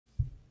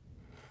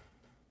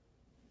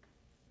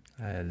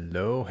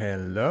Hello,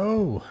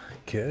 hello.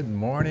 Good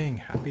morning.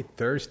 Happy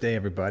Thursday,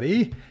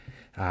 everybody.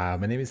 My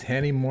name is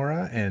Hanny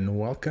Mora, and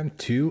welcome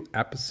to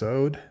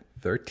episode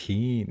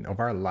 13 of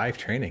our live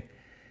training.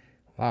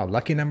 Wow,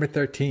 lucky number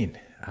 13.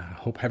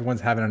 Hope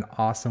everyone's having an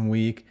awesome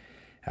week.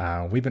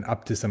 We've been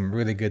up to some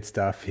really good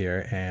stuff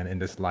here, and in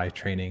this live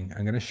training,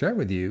 I'm going to share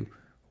with you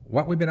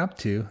what we've been up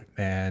to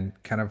and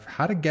kind of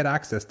how to get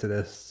access to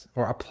this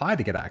or apply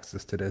to get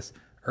access to this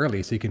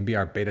early so you can be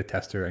our beta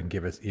tester and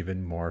give us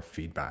even more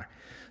feedback.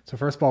 So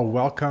first of all,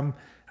 welcome.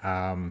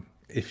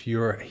 If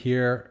you're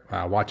here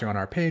watching on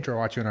our page or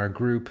watching on our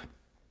group,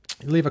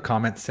 leave a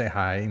comment, say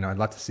hi. I'd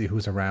love to see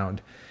who's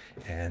around.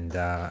 And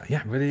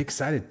yeah, really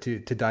excited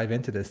to dive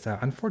into this.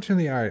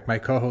 Unfortunately, my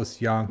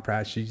co-host, Yang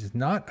Pratt, she's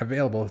not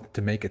available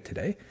to make it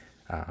today.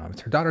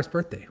 It's her daughter's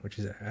birthday, which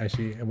is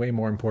actually a way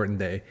more important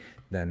day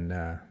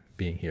than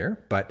being here.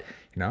 But,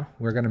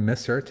 we're going to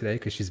miss her today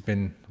because she's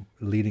been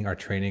leading our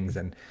trainings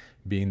and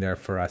being there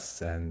for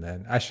us and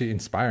actually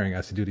inspiring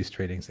us to do these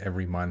trainings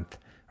every month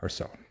or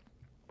so.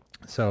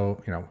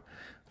 So,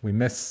 we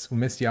miss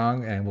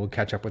Yang, and we'll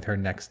catch up with her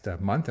next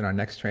month in our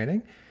next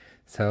training.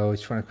 So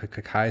just want to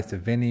quick hi to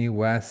Vinny,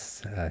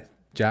 Wes,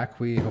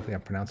 Jacqui. Hopefully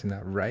I'm pronouncing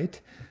that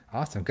right.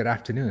 Awesome. Good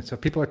afternoon. So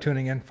people are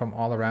tuning in from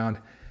all around.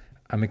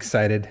 I'm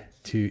excited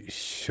to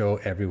show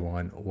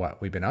everyone what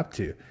we've been up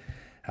to.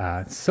 All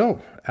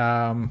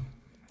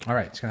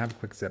right, just gonna have a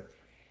quick sip.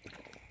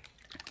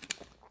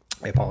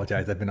 I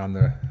apologize. I've been on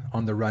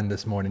the run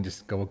this morning.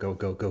 Just go.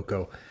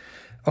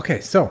 Okay,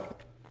 so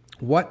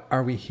what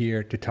are we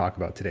here to talk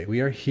about today?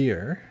 We are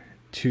here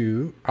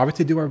to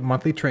obviously do our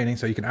monthly training,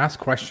 so you can ask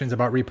questions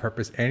about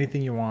Repurpose,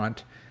 anything you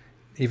want,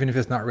 even if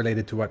it's not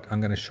related to what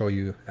I'm going to show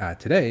you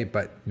today.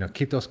 But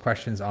keep those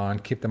questions on,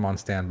 keep them on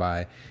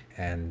standby,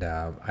 and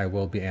I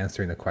will be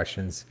answering the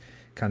questions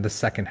kind of the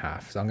second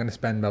half. So I'm going to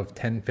spend about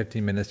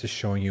 10-15 minutes just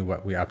showing you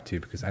what we're up to,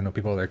 because I know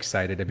people are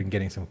excited. I've been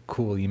getting some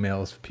cool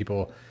emails,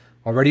 people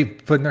already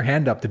putting their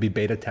hand up to be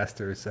beta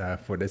testers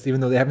for this,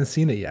 even though they haven't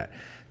seen it yet.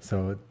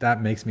 So that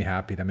makes me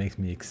happy. That makes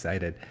me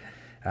excited.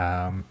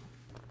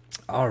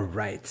 All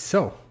right.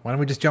 So why don't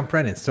we just jump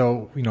right in?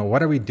 So,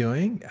 what are we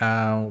doing?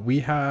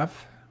 We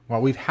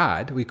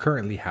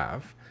currently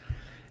have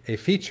a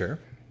feature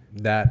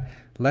that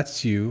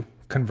lets you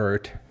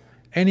convert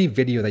any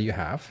video that you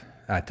have,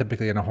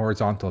 typically in a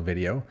horizontal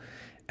video,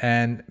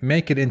 and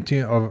make it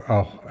into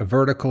a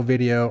vertical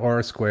video or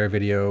a square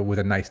video with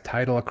a nice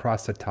title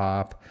across the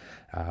top,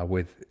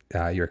 with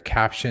your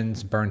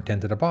captions burnt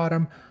into the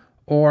bottom.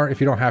 Or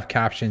if you don't have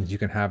captions, you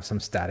can have some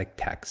static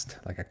text,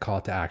 like a call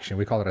to action.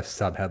 We call it a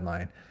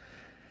subheadline.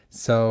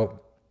 So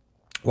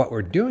what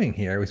we're doing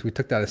here is we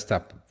took that a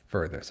step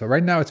further. So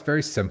right now it's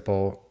very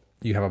simple.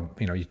 You have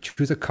you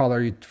choose a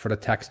color for the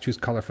text, choose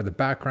color for the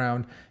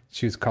background,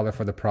 choose color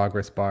for the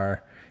progress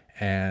bar.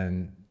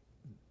 And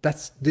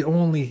that's the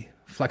only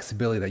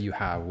flexibility that you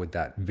have with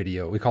that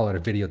video. We call it a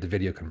video to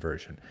video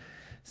conversion.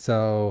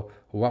 So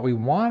what we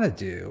want to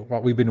do,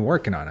 what we've been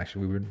working on,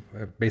 actually,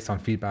 based on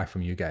feedback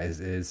from you guys,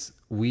 is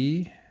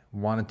we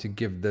wanted to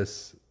give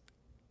this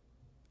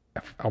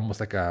almost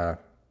like I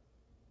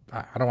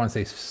don't want to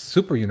say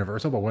super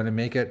universal, but want to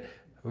make it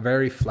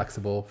very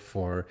flexible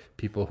for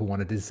people who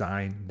want to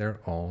design their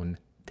own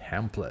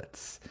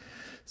templates.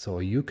 So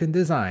you can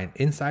design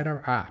inside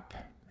our app.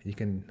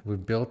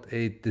 We've built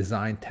a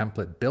design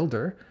template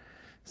builder.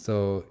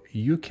 So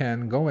you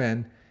can go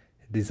in,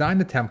 design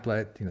the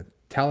template,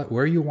 tell it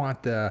where you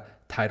want the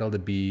title to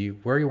be,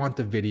 where you want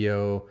the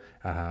video,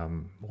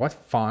 what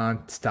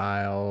font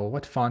style,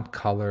 what font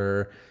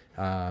color.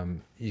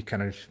 You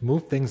kind of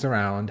move things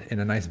around in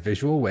a nice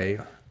visual way,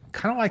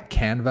 kind of like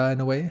Canva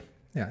in a way.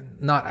 Yeah,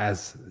 not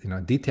as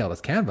detailed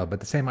as Canva, but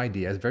the same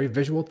idea. It's a very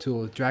visual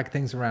tool, drag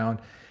things around,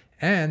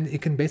 and you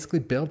can basically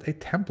build a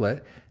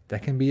template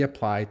that can be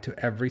applied to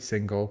every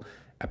single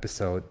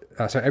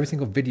every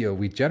single video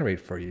we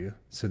generate for you,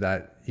 so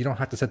that you don't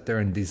have to sit there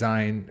and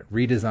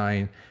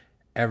redesign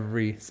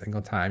every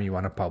single time you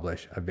want to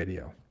publish a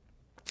video.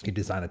 You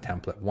design a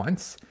template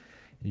once,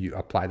 you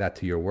apply that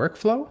to your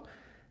workflow.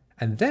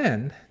 And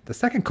then the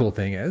second cool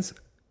thing is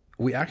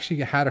we actually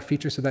had a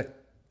feature so that,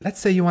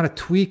 let's say you want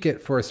to tweak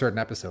it for a certain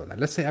episode.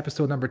 Like let's say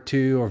episode number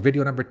 2 or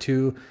video number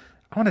 2,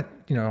 I want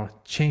to,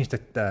 change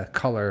the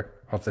color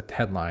of the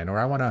headline, or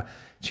I want to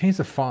change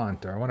the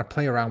font, or I want to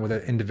play around with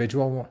an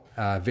individual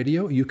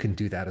video. You can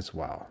do that as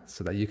well,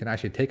 so that you can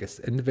actually take an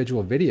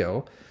individual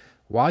video.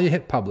 While you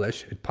hit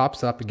publish, it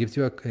pops up, it gives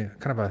you a kind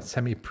of a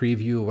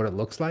semi-preview of what it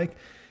looks like.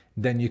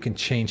 Then you can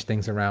change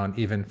things around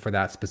even for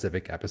that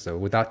specific episode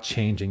without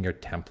changing your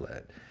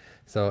template.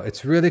 So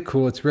it's really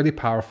cool, it's really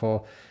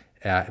powerful.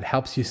 It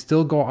helps you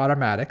still go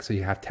automatic. So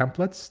you have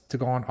templates to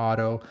go on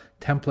auto,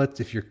 templates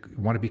if you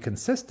want to be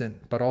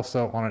consistent, but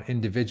also on an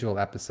individual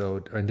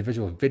episode or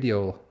individual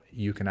video,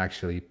 you can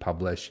actually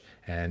publish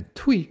and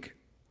tweak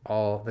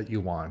all that you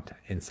want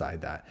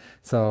inside that.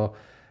 So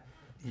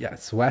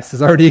yes, Wes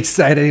is already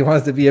excited. He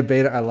wants to be a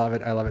beta. I love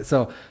it.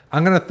 So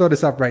I'm going to throw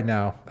this up right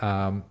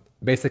now.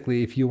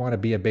 Basically, if you want to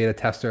be a beta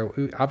tester,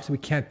 obviously we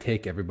can't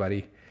take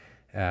everybody.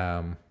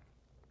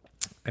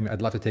 I mean,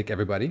 I'd love to take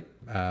everybody,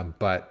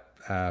 but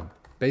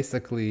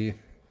basically,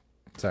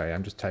 sorry,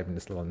 I'm just typing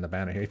this little in the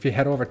banner here. If you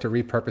head over to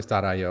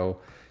repurpose.io,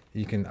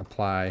 you can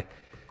apply,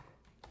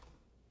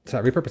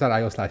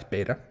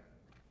 repurpose.io/beta.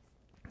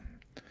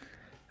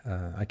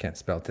 I can't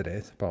spell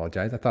today, so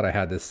apologize. I thought I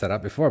had this set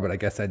up before, but I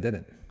guess I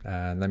didn't.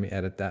 Let me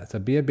edit that. So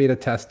be a beta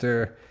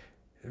tester.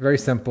 Very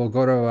simple.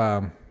 Go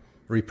to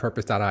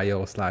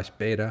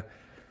repurpose.io/beta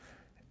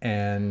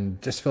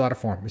and just fill out a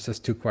form. It's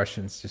just 2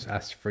 questions. Just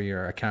ask for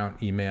your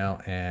account, email,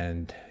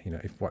 and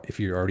if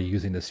you're already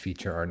using this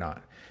feature or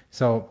not.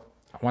 So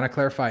I want to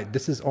clarify,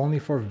 this is only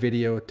for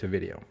video to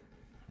video.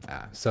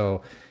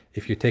 So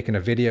if you're taking a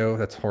video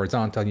that's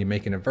horizontal, you're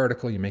making it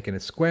vertical, you're making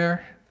it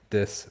square,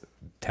 this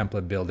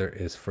template builder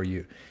is for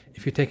you.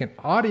 If you're taking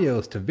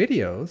audios to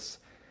videos,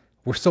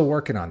 we're still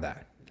working on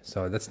that.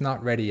 So that's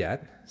not ready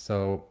yet.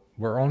 So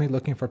we're only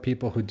looking for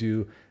people who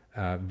do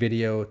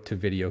video to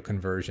video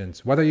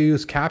conversions. Whether you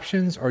use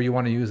captions or you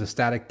want to use a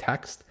static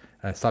text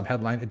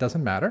subheadline, it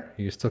doesn't matter.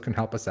 You still can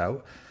help us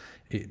out.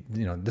 These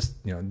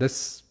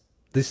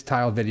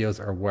style videos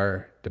are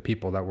where the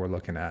people that we're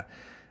looking at.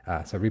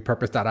 So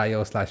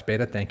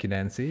repurpose.io/beta. Thank you,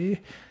 Nancy.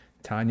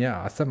 Tanya,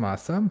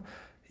 awesome.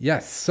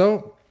 Yes.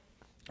 So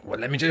well,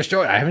 let me just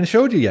show you. I haven't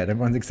showed you yet.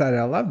 Everyone's excited.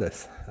 I love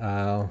this.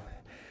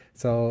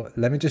 So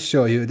let me just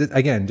show you.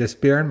 Again, just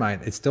bear in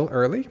mind, it's still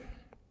early.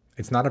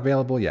 It's not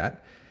available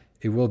yet.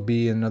 It will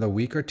be in another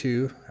week or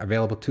 2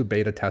 available to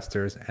beta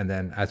testers. And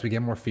then as we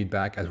get more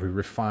feedback, as we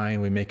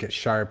refine, we make it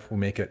sharp, we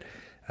make it,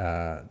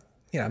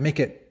 make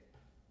it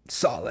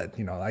solid,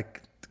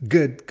 like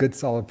good,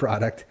 solid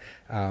product.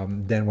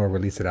 Then we'll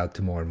release it out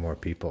to more and more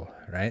people,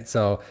 right?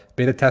 So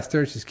beta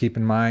testers, just keep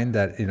in mind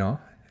that,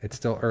 it's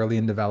still early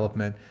in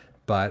development,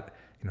 but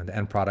the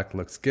end product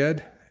looks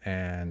good.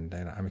 And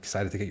I'm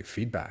excited to get your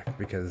feedback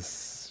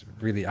because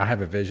really I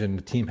have a vision,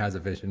 the team has a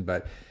vision,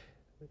 but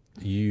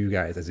you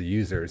guys as the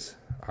users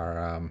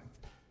are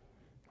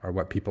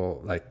what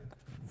people like,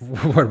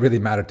 what really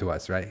matter to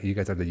us, right? You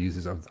guys are the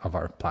users of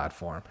our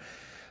platform.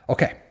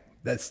 Okay,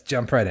 let's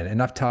jump right in.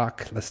 Enough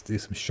talk. Let's do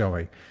some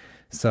showing.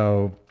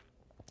 So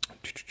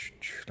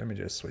let me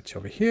just switch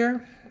over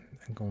here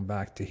and going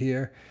back to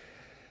here.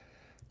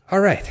 All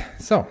right,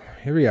 so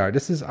here we are.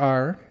 This is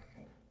our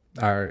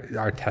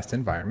test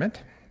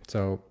environment.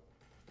 So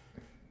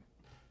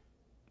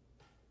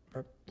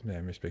let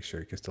me just make sure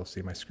you can still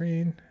see my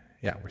screen.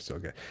 Yeah, we're still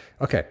good.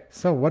 Okay,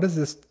 so what does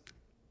this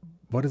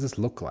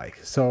look like?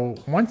 So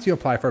once you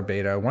apply for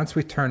beta, once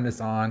we turn this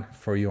on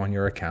for you on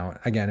your account,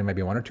 again, it might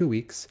be 1 or 2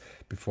 weeks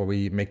before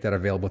we make that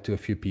available to a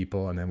few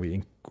people, and then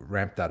we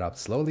ramp that up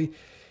slowly,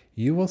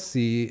 you will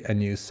see a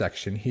new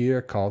section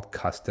here called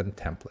custom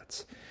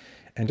templates.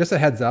 And just a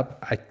heads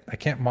up, I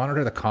can't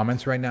monitor the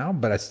comments right now,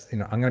 but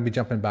I'm going to be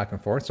jumping back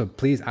and forth. So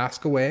please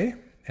ask away.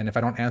 And if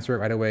I don't answer it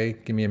right away,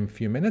 give me a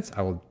few minutes.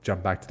 I will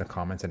jump back to the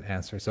comments and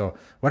answer. So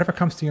whatever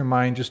comes to your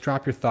mind, just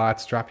drop your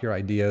thoughts, drop your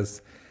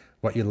ideas,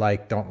 what you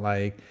like, don't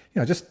like,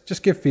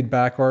 just give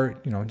feedback, or,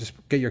 just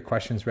get your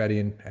questions ready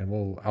and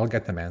I'll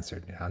get them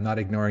answered. I'm not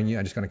ignoring you.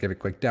 I'm just going to give a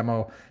quick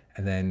demo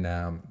and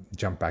then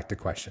jump back to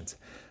questions.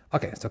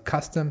 Okay. So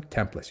custom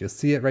templates, you'll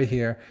see it right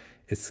here.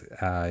 It's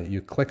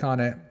you click on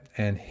it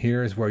and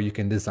here's where you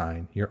can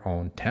design your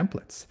own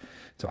templates.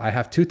 So I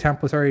have 2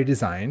 templates already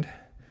designed.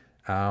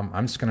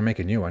 I'm just going to make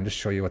a new one, just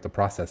show you what the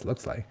process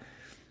looks like.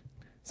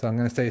 So I'm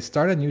going to say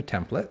start a new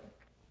template.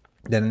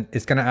 Then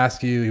it's going to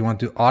ask you want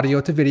to do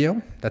audio to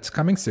video. That's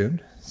coming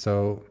soon.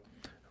 So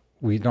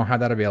we don't have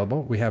that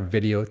available. We have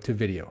video to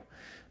video.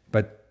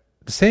 But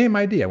the same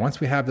idea, once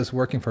we have this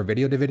working for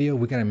video to video,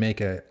 we're going to make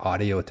an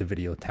audio to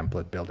video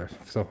template builder.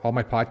 So all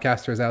my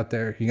podcasters out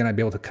there, you're going to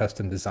be able to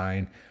custom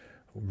design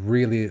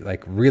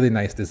really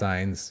nice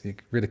designs. You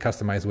can really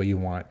customize the way you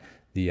want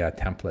the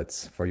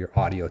templates for your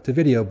audio to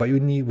video, but we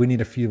need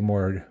a few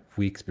more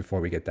weeks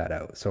before we get that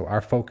out. So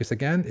our focus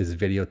again is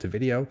video to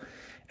video,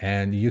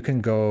 and you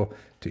can go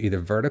to either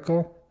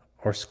vertical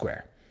or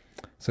square.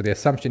 So the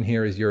assumption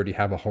here is you already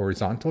have a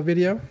horizontal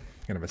video,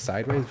 kind of a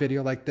sideways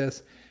video like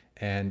this,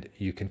 and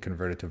you can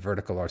convert it to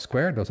vertical or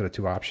square. Those are the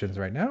 2 options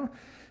right now.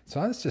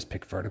 So let's just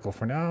pick vertical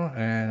for now,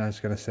 and I'm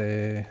just going to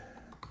say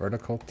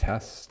vertical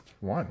test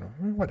 1,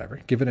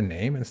 whatever, give it a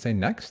name and say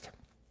next.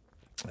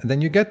 And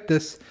then you get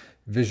this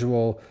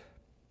visual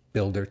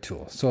builder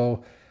tool.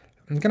 So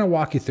I'm going to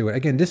walk you through it.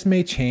 Again, this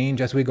may change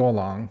as we go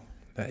along.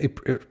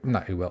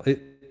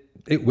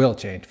 It will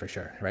change for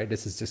sure, right?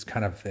 This is just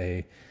kind of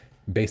a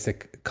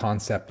basic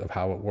concept of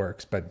how it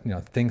works, but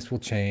things will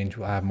change.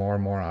 We'll have more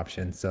and more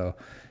options. So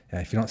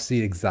if you don't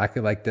see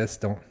exactly like this,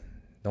 don't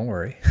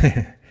worry.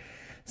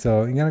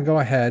 So you're going to go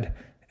ahead,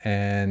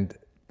 and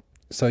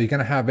so you're going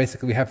to have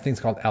we have things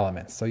called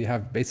elements. So you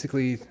have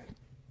basically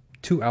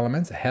 2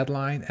 elements, a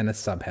headline and a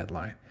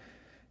subheadline.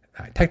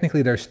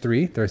 Technically there's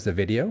 3. There's the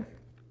video,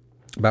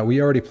 but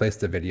we already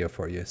placed the video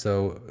for you,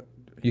 so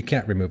you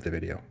can't remove the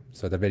video.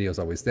 So the video is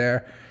always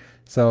there.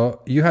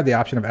 So you have the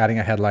option of adding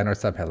a headline or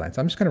subheadline.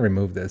 So I'm just going to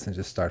remove this and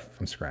just start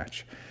from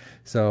scratch.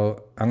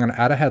 So I'm going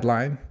to add a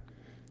headline,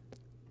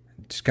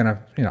 just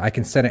gonna, I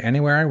can set it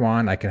anywhere I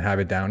want. I can have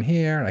it down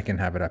here. I can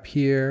have it up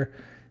here.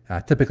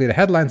 Typically the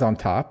headline's on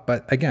top,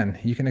 but again,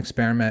 you can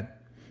experiment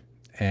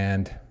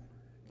and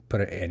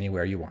put it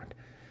anywhere you want.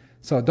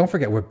 So don't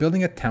forget, we're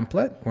building a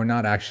template. We're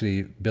not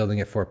actually building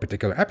it for a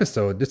particular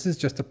episode. This is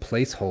just a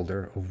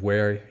placeholder of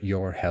where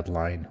your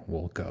headline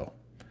will go.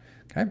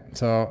 Okay,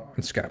 so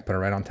I'm just gonna put it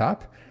right on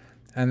top.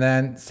 And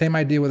then same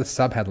idea with a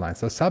subheadline.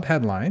 So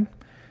subheadline,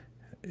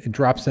 it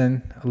drops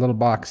in a little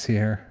box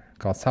here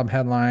called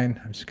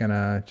subheadline. I'm just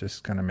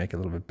gonna make it a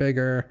little bit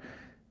bigger.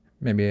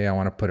 Maybe I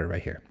wanna put it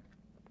right here.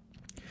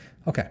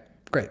 Okay,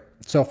 great.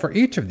 So for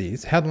each of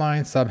these,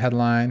 headline,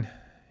 subheadline,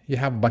 you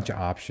have a bunch of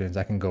options.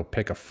 I can go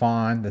pick a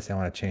font. Let's say I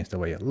want to change the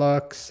way it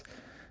looks.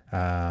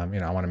 I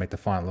want to make the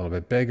font a little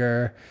bit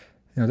bigger.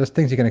 There's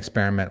things you can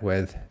experiment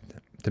with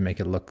to make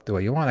it look the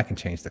way you want. I can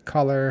change the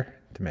color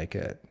to make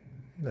it,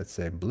 let's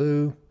say,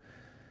 blue,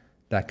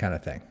 that kind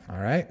of thing. All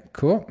right,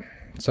 cool.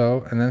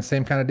 So, and then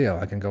same kind of deal.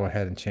 I can go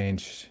ahead and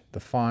change the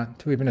font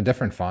to even a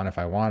different font if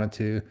I wanted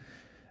to.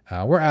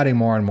 We're adding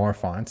more and more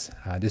fonts.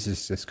 This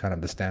is just kind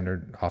of the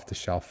standard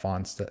off-the-shelf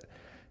fonts that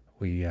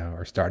we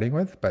are starting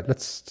with, but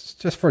let's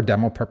just for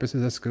demo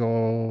purposes, let's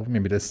go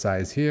maybe this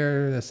size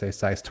here. Let's say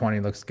size 20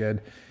 looks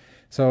good.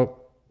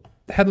 So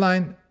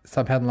headline,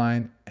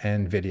 subheadline,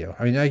 and video.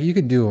 I mean, you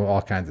can do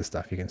all kinds of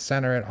stuff. You can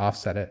center it,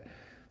 offset it.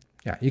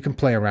 Yeah, you can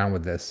play around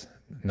with this,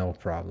 no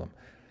problem.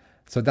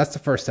 So that's the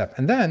first step.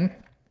 And then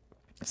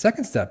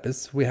second step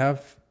is we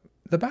have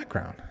the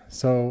background.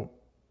 So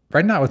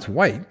right now it's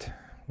white.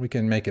 We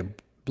can make it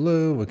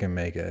blue. We can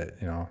make it,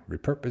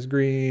 repurpose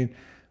green,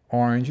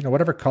 orange,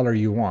 whatever color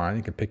you want.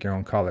 You can pick your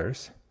own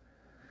colors.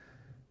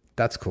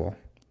 That's cool.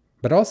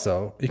 But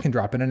also you can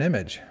drop in an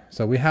image.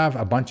 So we have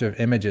a bunch of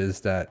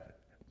images that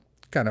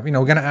kind of, we're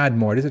going to add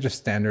more. These are just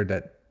standard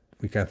that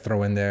we can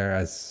throw in there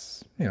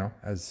as,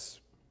 as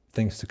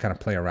things to kind of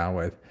play around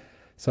with.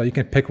 So you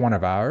can pick one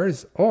of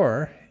ours,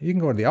 or you can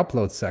go to the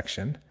upload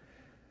section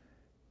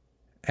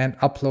and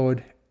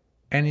upload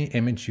any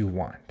image you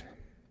want.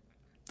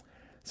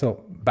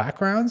 So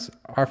backgrounds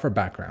are for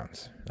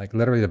backgrounds, like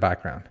literally the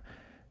background.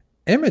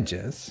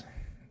 Images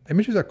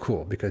are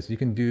cool because you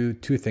can do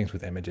two things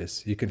with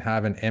images. You can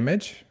have an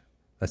image.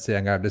 Let's say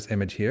I got this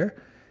image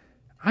here.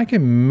 I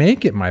can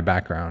make it my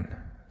background.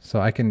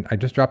 So I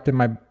just dropped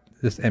in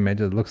this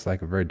image. It looks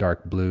like a very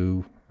dark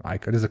blue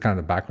icon. This is kind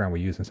of the background we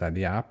use inside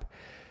the app.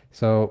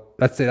 So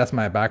let's say that's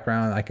my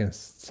background. I can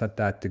set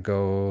that to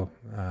go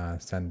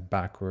send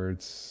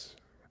backwards.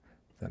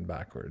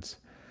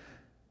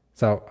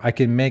 So I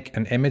can make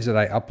an image that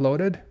I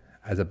uploaded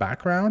as a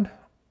background,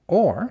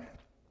 or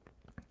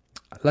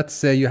let's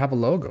say you have a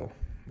logo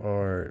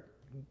or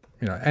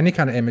any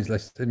kind of image,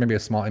 maybe a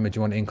small image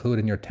you want to include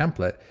in your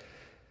template.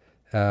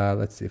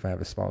 Let's see if I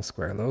have a small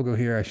square logo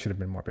here. I should have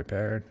been more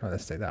prepared. Oh,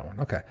 let's say that one.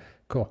 Okay,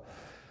 cool.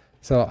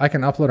 So I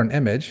can upload an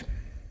image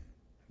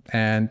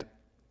and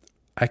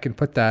I can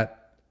put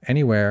that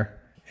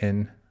anywhere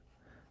in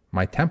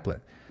my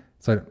template.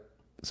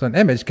 So an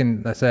image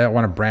can, let's say I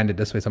want to brand it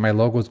this way. So my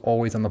logo is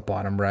always on the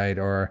bottom right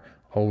or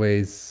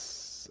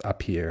always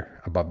up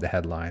here above the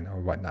headline or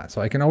whatnot.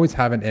 So I can always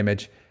have an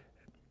image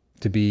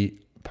to be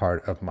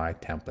part of my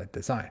template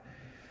design.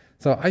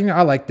 So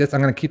I like this.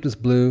 I'm going to keep this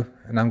blue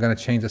and I'm going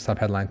to change the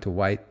subheadline to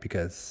white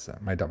because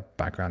my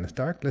background is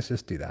dark. Let's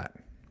just do that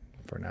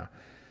for now.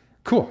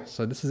 Cool.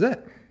 So this is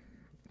it.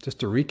 Just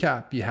to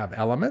recap, you have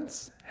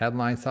elements,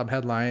 headline,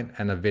 subheadline,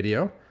 and a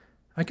video.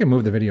 I can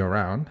move the video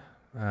around,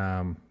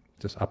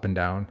 just up and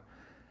down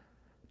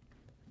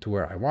to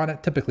where I want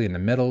it. Typically in the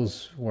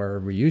middles where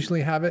we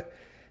usually have it.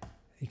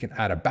 You can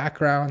add a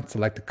background,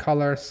 select a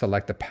color,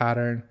 select a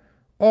pattern,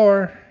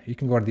 or you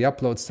can go to the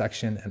upload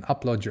section and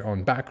upload your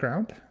own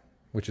background,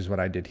 which is what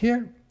I did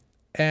here,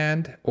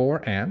 and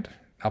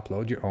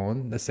upload your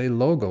own, let's say,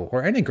 logo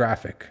or any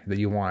graphic that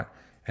you want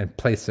and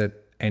place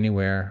it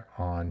anywhere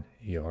on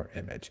your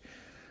image.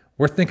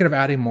 We're thinking of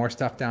adding more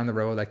stuff down the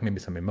road, like maybe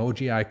some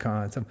emoji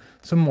icons,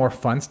 some more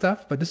fun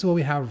stuff, but this is what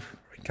we have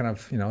kind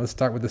of, let's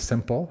start with the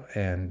simple,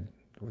 and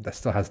that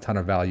still has a ton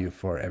of value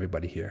for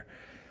everybody here.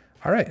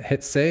 All right,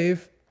 hit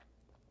save.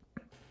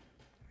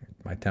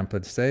 My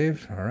template's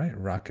saved. All right,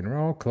 rock and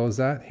roll, close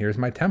that. Here's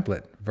my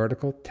template,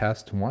 vertical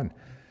test 1.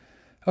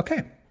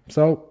 Okay,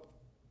 so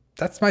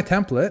that's my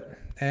template,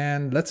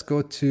 and let's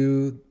go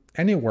to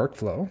any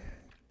workflow.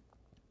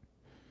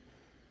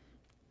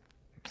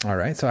 All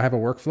right, so I have a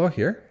workflow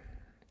here.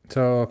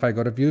 So if I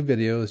go to view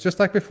videos, just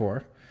like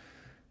before,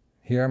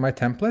 here are my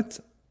templates.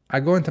 I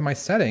go into my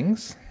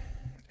settings,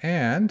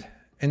 and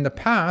in the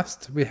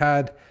past, we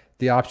had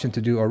the option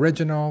to do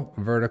original,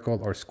 vertical,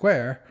 or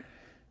square.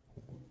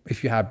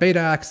 If you have beta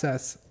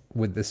access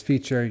with this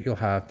feature, you'll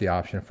have the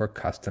option for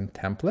custom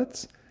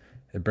templates.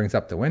 It brings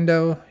up the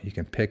window. You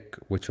can pick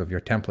which of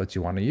your templates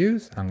you want to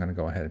use. I'm going to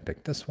go ahead and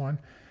pick this one,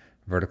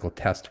 vertical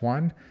test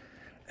 1.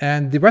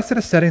 And the rest of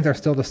the settings are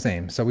still the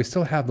same. So we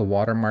still have the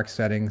watermark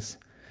settings.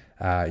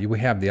 We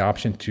have the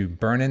option to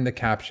burn in the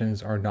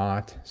captions or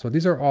not. So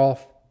these are all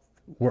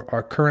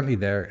are currently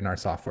there in our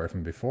software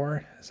from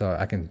before. So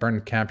I can burn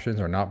captions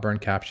or not burn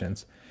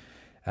captions.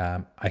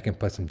 I can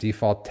put some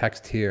default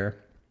text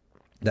here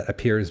that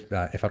appears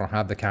if I don't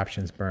have the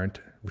captions burnt,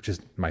 which is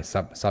my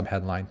sub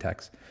headline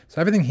text.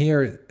 So everything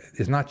here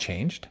is not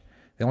changed.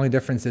 The only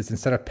difference is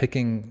instead of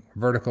picking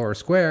vertical or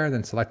square,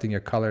 then selecting your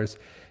colors,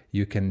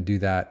 you can do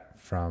that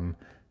from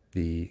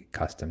the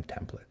custom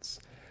templates.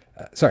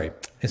 Sorry,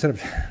 I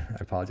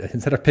apologize.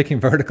 Instead of picking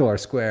vertical or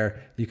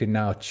square, you can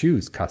now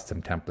choose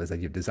custom templates that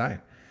you've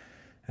designed.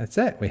 That's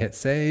it. We hit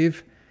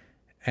save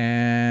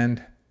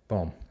and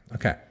boom.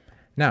 Okay.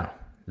 Now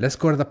let's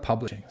go to the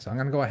publishing. So I'm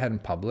going to go ahead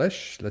and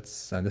publish.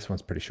 This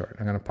one's pretty short.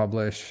 I'm going to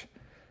publish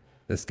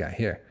this guy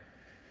here.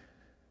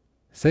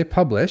 Say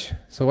publish.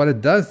 So what it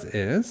does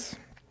is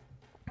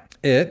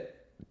it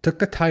took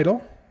the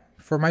title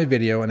for my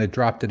video and it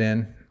dropped it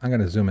in. I'm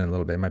going to zoom in a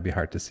little bit. It might be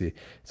hard to see.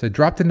 So it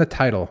dropped in the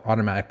title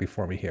automatically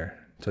for me here.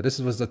 So this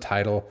was the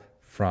title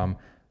from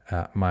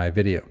my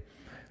video.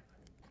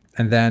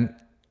 And then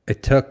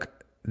it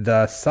took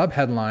the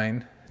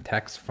subheadline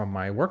text from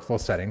my workflow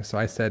settings. So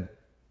I said,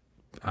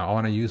 I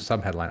want to use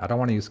subheadline. I don't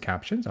want to use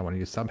captions. I want to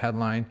use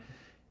subheadline.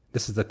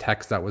 This is the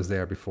text that was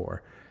there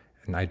before.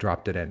 And I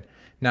dropped it in.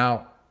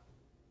 Now,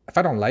 if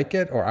I don't like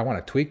it or I want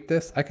to tweak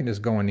this, I can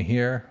just go in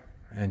here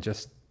and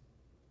just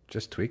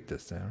tweak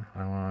this down.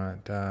 I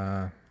want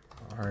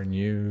our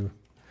new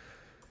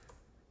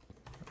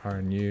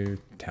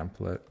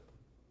template.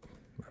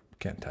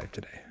 Can't type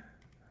today.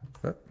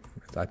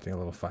 It's acting a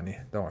little funny.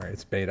 Don't worry,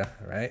 it's beta,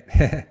 right?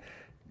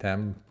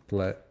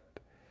 Template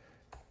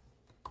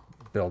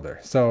builder.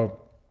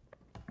 So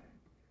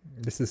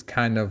this is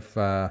kind of,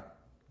 let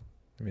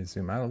me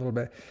zoom out a little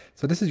bit.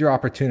 So this is your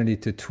opportunity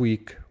to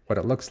tweak what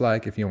it looks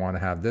like if you want to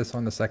have this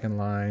on the second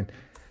line,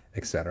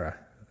 etc.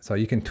 So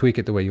you can tweak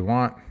it the way you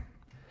want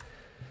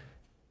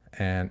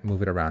and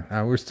move it around.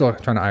 Now we're still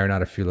trying to iron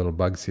out a few little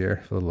bugs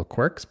here, a few little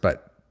quirks,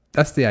 but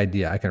that's the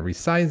idea. I can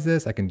resize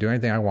this. I can do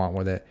anything I want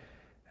with it.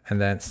 And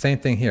then same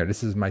thing here.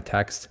 This is my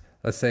text.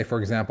 Let's say, for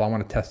example, I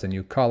want to test a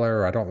new color,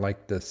 or I don't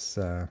like this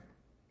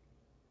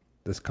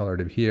this color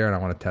to be here, and I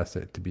want to test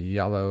it to be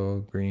yellow,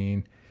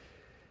 green.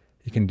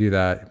 You can do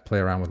that, play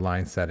around with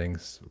line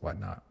settings,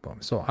 whatnot. Boom.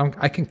 So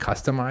I can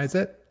customize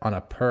it on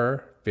a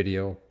per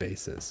video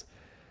basis.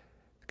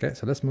 Okay,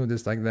 so let's move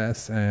this like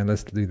this, and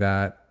let's do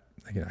that.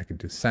 Again, I could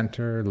do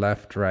center,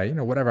 left, right, you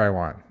know, whatever I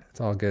want. It's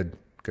all good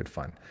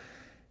fun.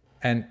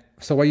 And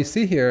so what you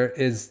see here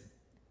is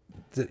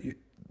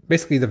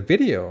basically the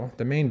video,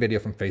 the main video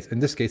from Facebook. In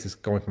this case, it's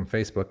going from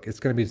Facebook. It's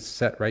going to be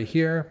set right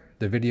here.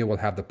 The video will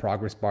have the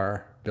progress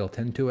bar built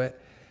into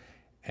it.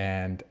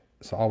 And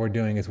so all we're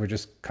doing is we're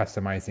just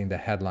customizing the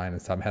headline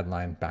and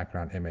subheadline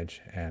background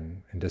image.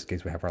 And in this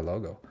case, we have our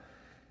logo.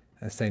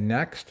 Let's say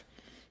next.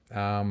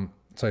 So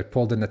I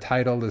pulled in the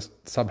title, this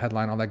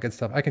subheadline, all that good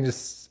stuff. I can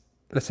just,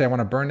 let's say I want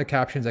to burn the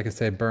captions. I can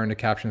say burn the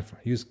captions,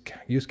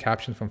 use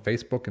captions from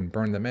Facebook and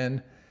burn them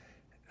in.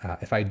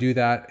 If I do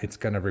that, it's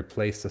going to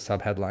replace the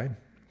subheadline.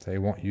 So it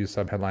won't use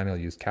subheadline, it'll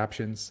use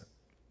captions.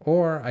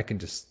 Or I can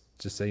just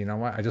say, you know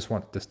what, I just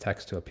want this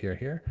text to appear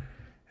here,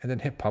 and then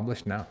hit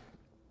publish now.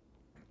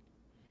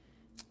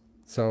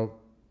 So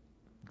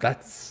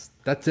that's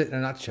it in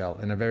a nutshell.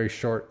 In a very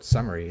short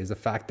summary is the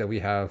fact that we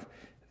have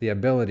the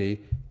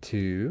ability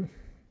to,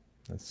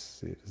 let's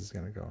see if this is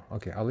going to go.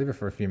 Okay, I'll leave it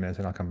for a few minutes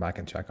and I'll come back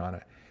and check on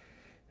it.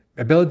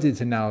 Ability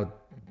to now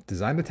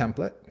design the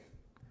template,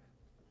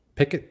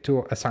 pick it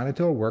to, assign it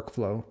to a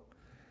workflow,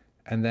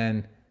 and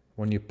then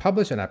when you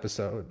publish an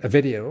episode, a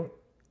video,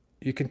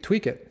 you can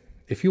tweak it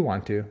if you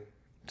want to,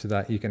 so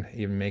that you can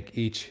even make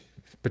each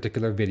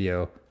particular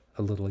video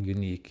a little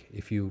unique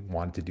if you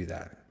want to do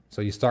that.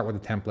 So you start with a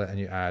template and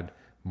you add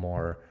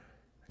more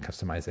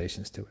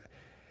customizations to it.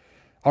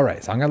 All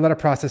right, so I'm gonna let it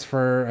process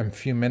for a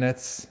few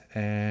minutes,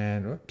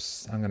 and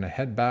whoops, I'm gonna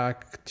head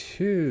back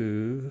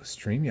to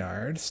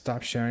StreamYard,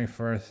 stop sharing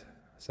for a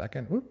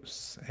second,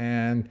 whoops,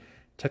 and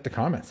check the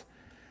comments.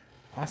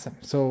 Awesome.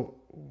 So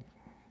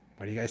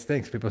what do you guys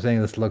think? People saying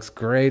this looks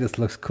great, this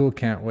looks cool,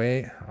 can't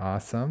wait.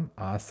 Awesome,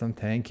 awesome,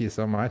 thank you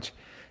so much.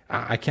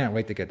 I can't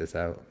wait to get this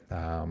out.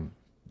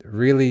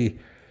 Really,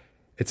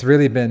 it's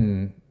really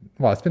been,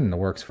 well, it's been in the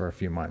works for a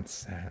few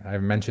months.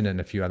 I've mentioned it in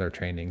a few other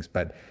trainings,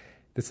 but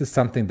this is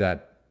something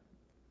that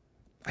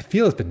I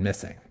feel has been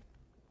missing.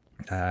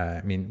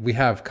 I mean, we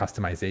have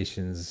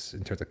customizations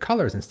in terms of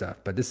colors and stuff,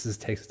 but this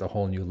takes it to a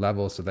whole new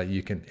level so that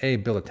you can A,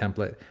 build a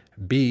template,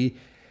 B,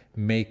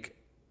 make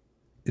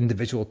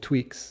individual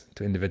tweaks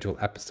to individual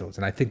episodes.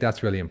 And I think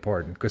that's really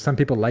important because some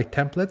people like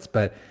templates,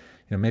 but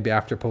you know, maybe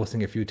after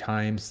posting a few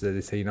times they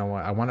say, you know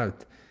what, I want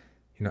to,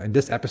 you know, in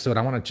this episode,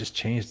 I want to just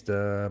change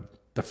the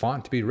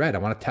font to be red. I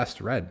want to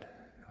test red.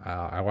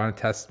 I want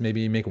to test,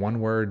 maybe make one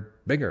word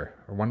bigger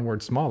or one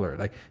word smaller.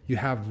 Like you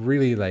have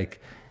really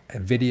like a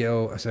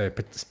video, sorry,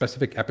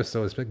 specific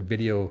episodes, specific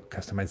video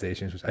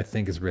customizations, which I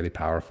think is really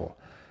powerful.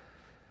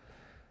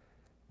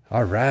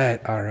 All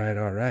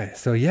right.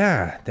 So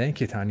yeah, thank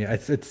you, Tanya.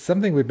 It's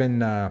something we've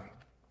been, I've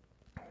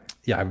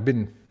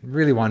been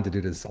really wanting to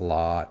do this a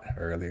lot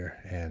earlier,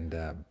 and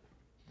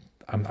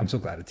I'm so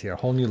glad it's here. A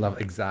whole new level,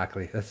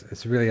 exactly.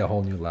 It's really a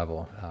whole new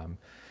level.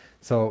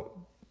 So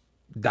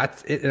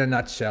that's it in a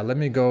nutshell. Let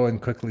me go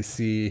and quickly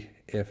see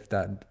if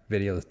that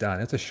video is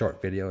done. It's a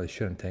short video. It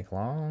shouldn't take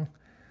long.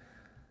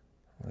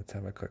 Let's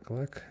have a quick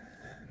look.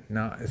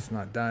 No, it's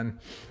not done.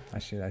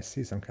 Actually, I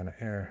see some kind of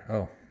error.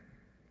 Oh,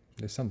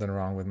 there's something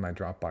wrong with my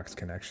Dropbox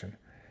connection.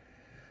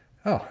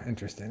 Oh,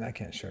 interesting. I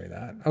can't show you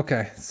that.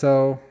 Okay,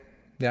 so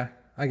yeah,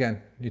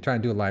 again, you're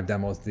trying to do live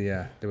demos.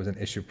 There was an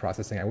issue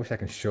processing. I wish I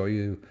could show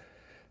you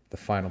the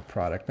final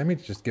product. Let me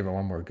just give it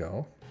one more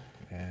go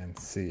and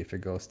see if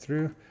it goes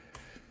through.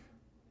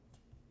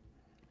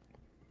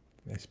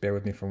 Just bear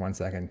with me for 1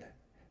 second.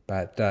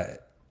 But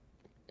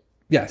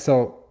yeah,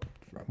 so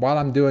while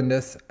I'm doing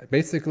this,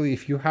 basically,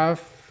 if you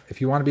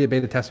want to be a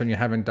beta tester and you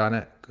haven't done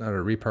it, go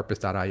to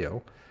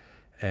repurpose.io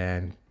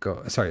and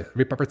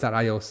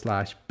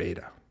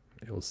repurpose.io/beta.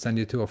 It will send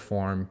you to a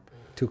form,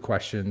 2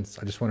 questions.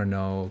 I just want to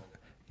know,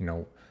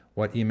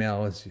 what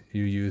emails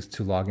you use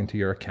to log into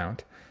your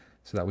account,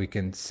 so that we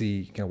can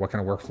see what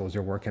kind of workflows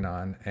you're working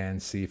on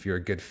and see if you're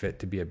a good fit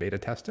to be a beta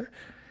tester.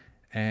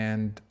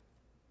 And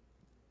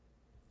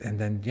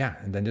then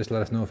just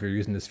let us know if you're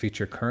using this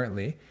feature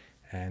currently.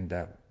 And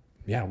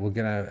yeah,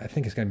 I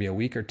think it's gonna be a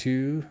week or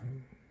two,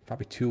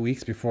 probably 2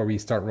 weeks before we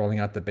start rolling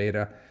out the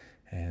beta.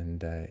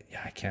 And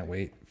yeah, I can't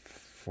wait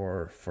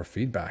for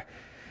feedback.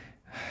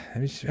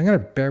 I'm gonna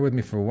bear with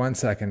me for 1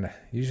 second.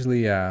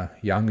 Usually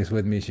Young is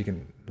with me. She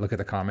can look at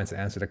the comments and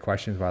answer the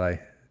questions while I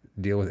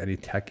deal with any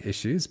tech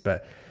issues.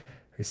 But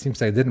it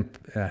seems like I didn't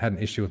had an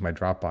issue with my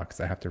Dropbox.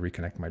 I have to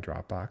reconnect my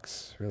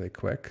Dropbox really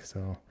quick.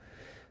 So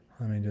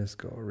let me just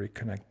go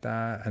reconnect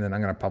that, and then I'm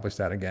gonna publish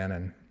that again.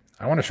 And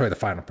I want to show you the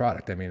final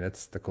product. I mean,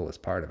 that's the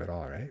coolest part of it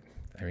all, right?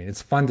 I mean,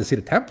 it's fun to see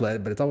the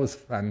template, but it's always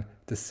fun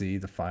to see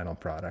the final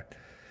product.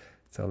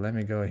 So let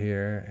me go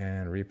here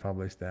and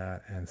republish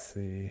that and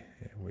see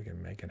if we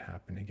can make it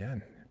happen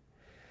again.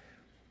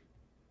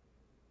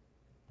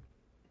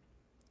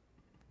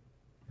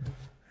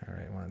 All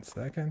right, 1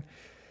 second.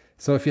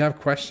 So if you have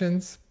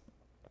questions,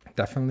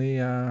 definitely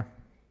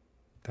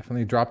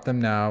drop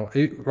them now.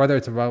 Whether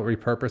it's about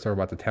Repurpose or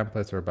about the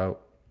templates or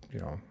about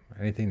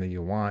anything that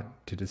you want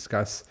to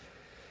discuss.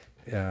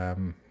 Yeah,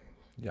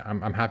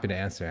 I'm happy to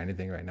answer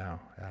anything right now.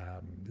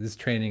 This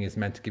training is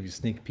meant to give you a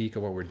sneak peek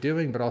of what we're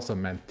doing, but also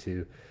meant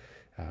to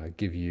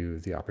give you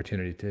the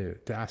opportunity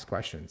to ask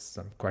questions,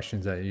 some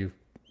questions that you've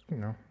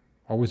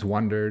always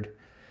wondered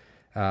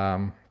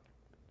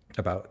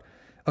about.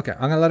 Okay,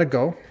 I'm gonna let it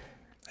go.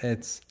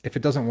 If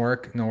it doesn't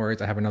work, no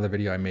worries. I have another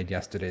video I made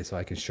yesterday, so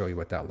I can show you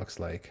what that looks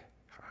like,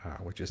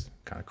 which is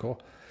kind of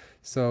cool.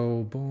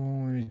 So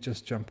boom, let me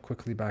just jump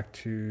quickly back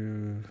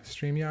to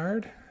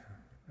StreamYard,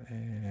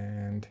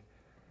 and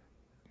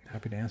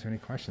happy to answer any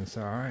questions.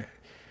 So, all right.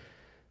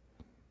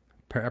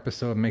 Per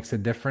episode makes a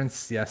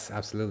difference. Yes,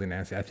 absolutely,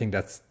 Nancy. I think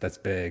that's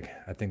big.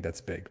 I think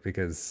that's big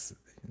because,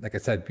 like I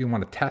said, you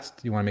want to test,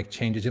 you want to make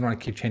changes. You don't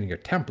want to keep changing your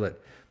template,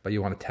 but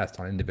you want to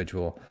test on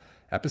individual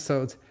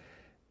episodes.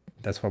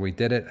 That's why we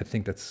did it. I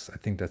think that's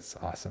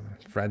awesome.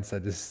 Fred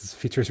said this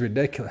feature is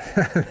ridiculous.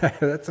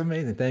 That's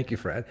amazing. Thank you,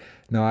 Fred.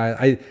 No,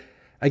 I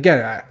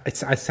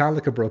sound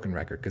like a broken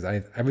record because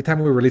every time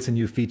we release a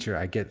new feature,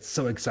 I get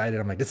so excited.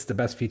 I'm like, this is the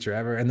best feature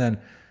ever, and then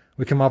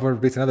we come up with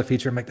release another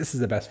feature. I'm like, this is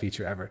the best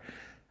feature ever.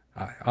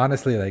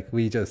 Honestly, like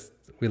we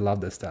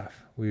love this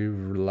stuff. We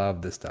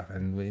love this stuff,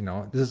 and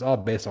this is all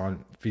based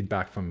on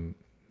feedback from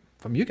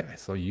you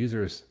guys. So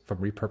users from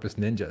Repurpose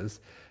Ninjas,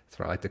 that's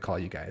what I like to call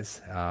you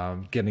guys,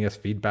 getting us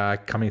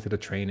feedback, coming to the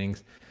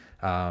trainings,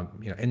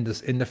 in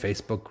the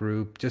Facebook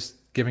group, just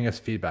giving us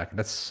feedback.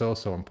 That's so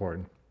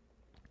important.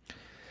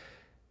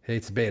 Hey,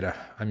 it's beta.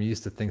 I'm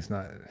used to things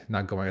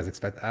not going as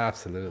expected.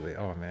 Absolutely.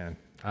 Oh man,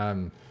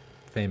 I'm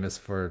famous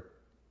for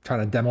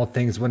trying to demo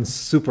things when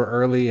super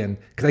early, and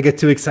because I get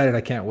too excited,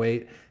 I can't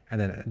wait, and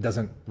then it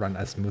doesn't run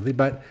as smoothly.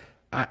 But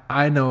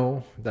I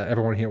know that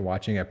everyone here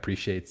watching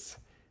appreciates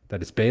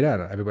that it's beta,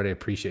 and everybody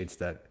appreciates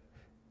that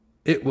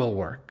it will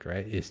work,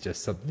 right? It's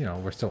just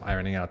we're still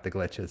ironing out the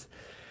glitches.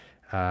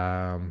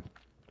 All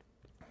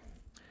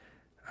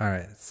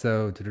right,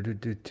 so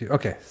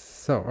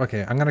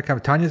okay, I'm gonna come.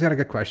 Tanya's got a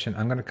good question.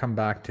 I'm gonna come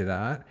back to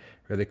that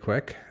really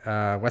quick.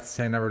 What's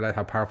saying never realized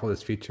how powerful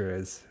this feature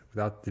is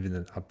without even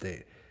an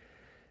update.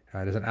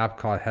 There's an app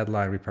called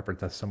Headline. Repurpose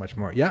does so much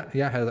more. Yeah,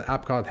 it has an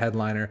app called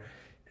Headliner.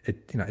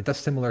 It does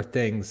similar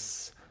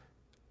things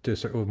to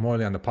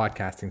more on the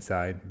podcasting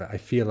side, but I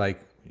feel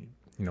like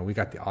we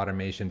got the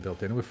automation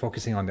built in. We're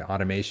focusing on the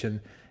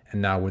automation,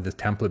 and now with the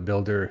template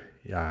builder,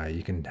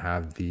 you can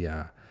have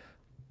the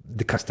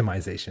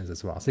customizations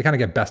as well. So you kind of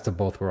get best of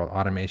both worlds,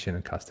 automation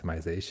and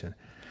customization.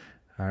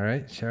 All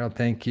right, Cheryl,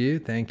 thank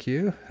you.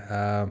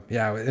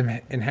 Yeah,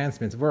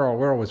 enhancements.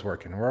 We're always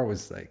working. We're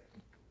always like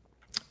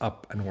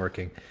up and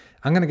working.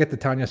 I'm gonna get to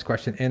Tanya's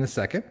question in a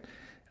second,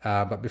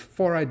 but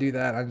before I do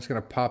that, I'm just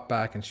gonna pop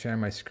back and share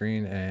my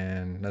screen,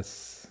 and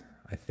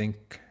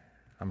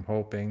I'm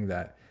hoping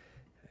that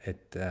it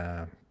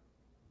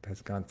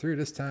has gone through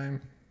this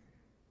time.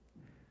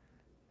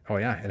 Oh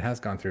yeah, it has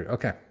gone through.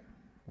 Okay.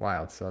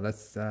 Wild. So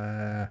let's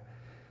gonna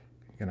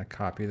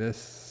copy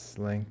this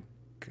link.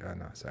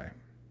 No, sorry.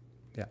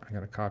 Yeah, I'm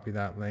gonna copy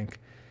that link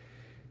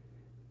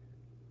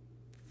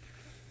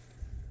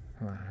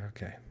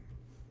Okay,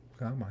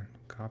 come on,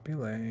 copy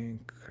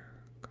link,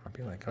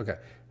 copy link. Okay,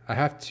 I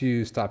have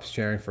to stop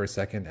sharing for a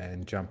second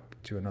and jump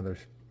to another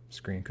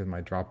screen because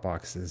my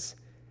Dropbox is.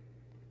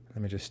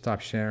 Let me just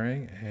stop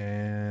sharing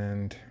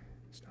and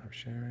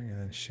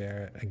then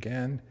share it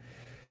again.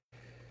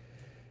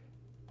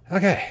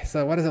 Okay,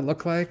 so what does it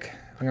look like?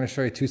 I'm going to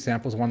show you two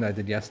samples. One that I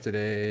did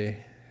yesterday.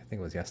 I think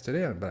it was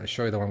yesterday, but I'll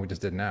show you the one we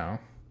just did now.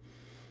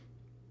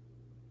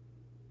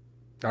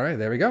 All right,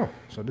 there we go.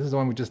 So this is the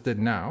one we just did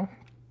now.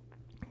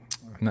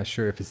 I'm not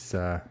sure if it's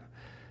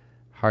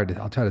hard.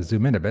 I'll try to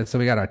zoom in a bit. So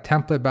we got our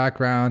template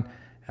background.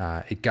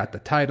 It got the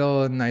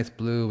title, nice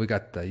blue. We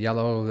got the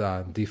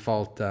yellow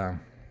default.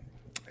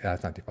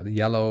 It's not default. The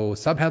yellow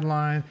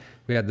subheadline.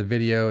 We got the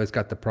video. It's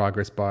got the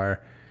progress bar,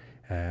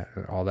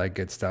 all that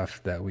good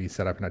stuff that we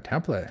set up in our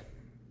template.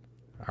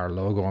 Our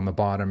logo on the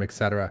bottom,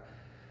 etc.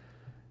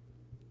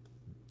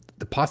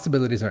 The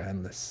possibilities are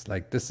endless.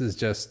 Like this is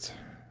just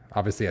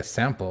obviously a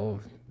sample,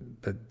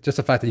 but just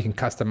the fact that you can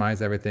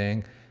customize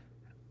everything.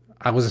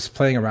 I was just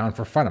playing around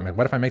for fun. I'm like,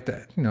 what if I make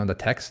the the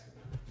text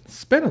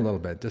spin a little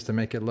bit just to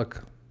make it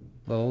look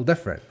a little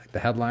different, like the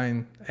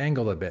headline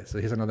angled a bit. So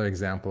here's another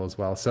example as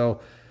well.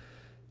 So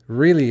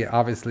really,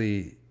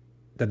 obviously,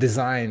 the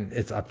design,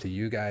 it's up to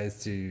you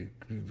guys to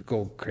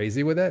go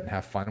crazy with it and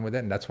have fun with it.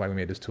 And that's why we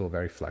made this tool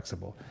very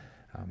flexible.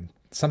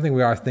 Something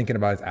we are thinking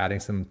about is adding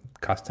some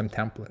custom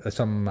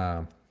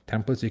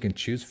templates you can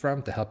choose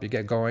from to help you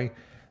get going.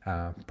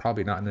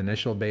 Probably not in the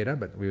initial beta,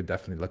 but we would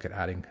definitely look at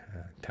adding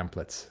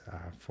templates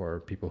for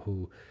people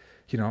who,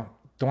 don't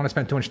want to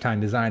spend too much time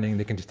designing.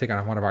 They can just take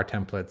on one of our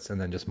templates and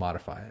then just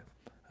modify it.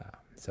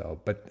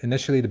 But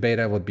initially the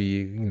beta will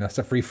be, it's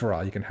a free for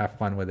all. You can have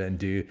fun with it and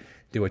do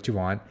what you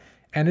want.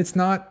 And there's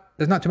not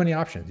too many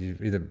options. You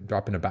either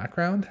drop in a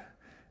background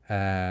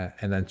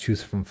and then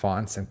choose from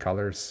fonts and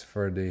colors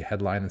for the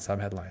headline and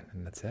subheadline,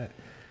 and that's it.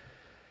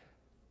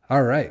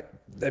 All right,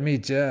 let me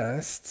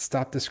just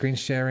stop the screen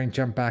sharing,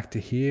 jump back to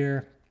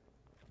here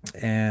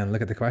and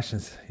look at the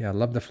questions. Yeah, I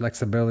love the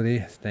flexibility.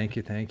 Thank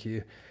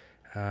you.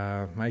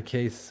 My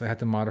case, I had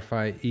to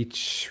modify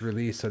each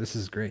release. So this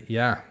is great.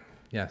 Yeah,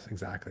 yes,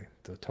 exactly.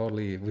 So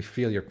totally, we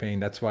feel your pain.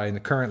 That's why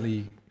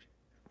currently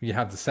you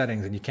have the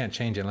settings and you can't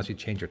change it unless you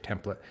change your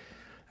template,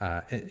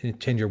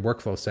 change your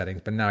workflow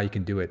settings, but now you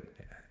can do it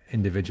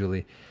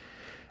individually.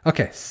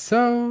 Okay,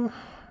 so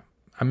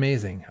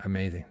amazing.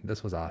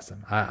 This was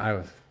awesome.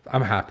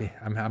 I'm happy.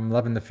 I'm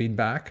loving the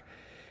feedback.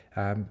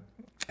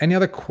 Any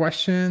other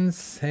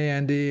questions? Hey,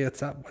 Andy,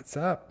 what's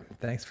up?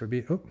 Thanks for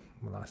being,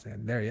 we lost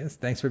Andy. There he is.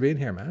 Thanks for being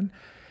here, man.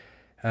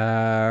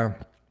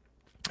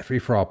 Free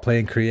for all, play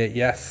and create.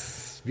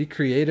 Yes, be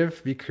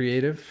creative.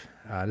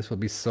 This will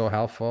be so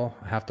helpful.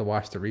 I have to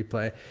watch the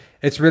replay.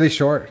 It's really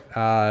short.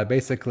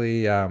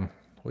 Basically,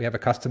 we have a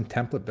custom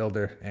template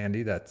builder,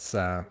 Andy, that's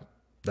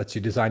lets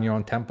you design your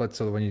own template.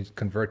 So that when you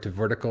convert to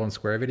vertical and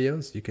square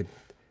videos, you could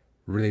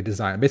really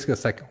design. Basically,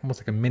 it's like almost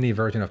like a mini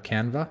version of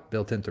Canva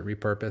built into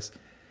Repurpose.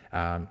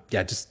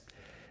 Just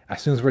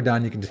as soon as we're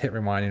done, you can just hit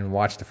rewind and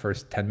watch the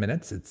first 10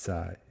 minutes. It's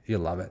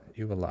you'll love it.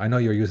 I know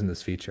you're using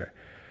this feature.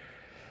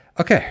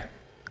 Okay,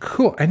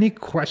 cool. Any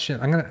question?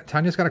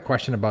 Tanya's got a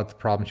question about the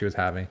problem she was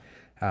having.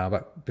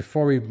 But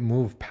before we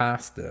move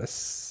past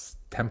this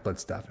template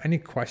stuff, any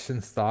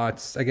questions,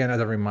 thoughts? Again, as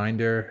a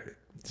reminder,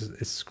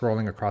 it's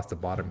scrolling across the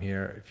bottom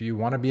here. If you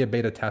want to be a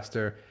beta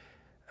tester,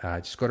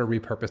 just go to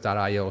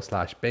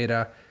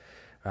repurpose.io/beta.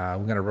 We're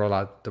going to roll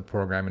out the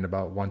program in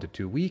about 1 to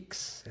 2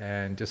 weeks,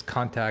 and just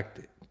contact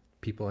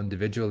people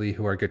individually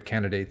who are good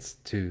candidates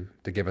to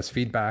give us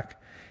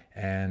feedback,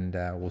 and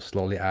we'll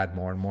slowly add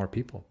more and more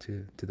people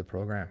to the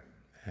program.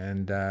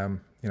 And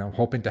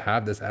hoping to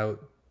have this out,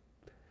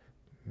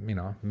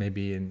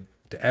 maybe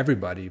to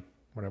everybody.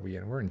 What are we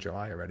in? We're in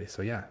July already,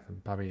 so yeah,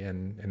 probably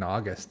in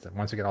August.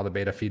 Once we get all the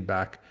beta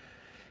feedback,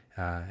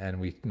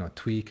 and we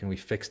tweak and we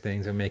fix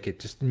things and make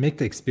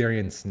the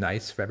experience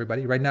nice for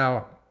everybody. Right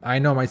now, I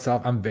know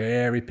myself, I'm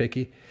very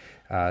picky,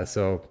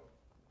 so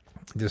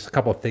there's a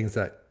couple of things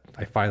that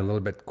I find a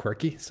little bit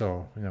quirky.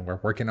 So we're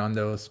working on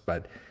those,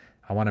 but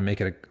I want to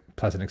make it a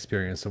pleasant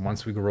experience. So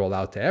once we roll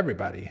out to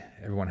everybody,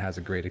 everyone has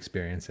a great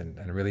experience and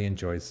really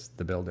enjoys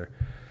the builder.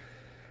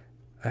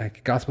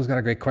 Gospel's got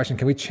a great question.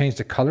 Can we change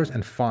the colors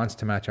and fonts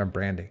to match our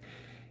branding?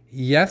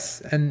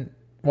 Yes.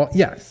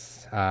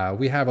 Yes.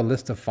 We have a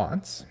list of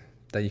fonts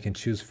that you can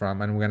choose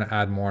from, and we're going to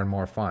add more and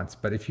more fonts.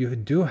 But if you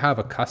do have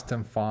a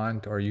custom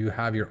font or you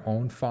have your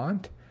own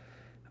font,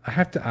 I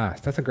have to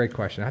ask. That's a great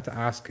question. I have to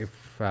ask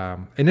if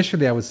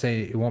initially I would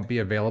say it won't be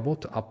available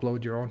to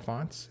upload your own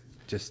fonts.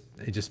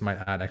 It just might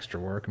add extra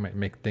work. It might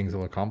make things a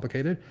little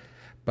complicated.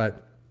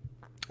 But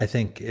I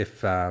think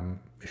if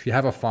you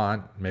have a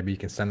font, maybe you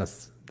can send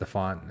us the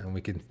font and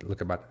we can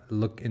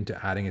look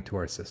into adding it to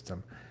our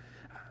system.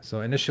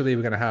 So initially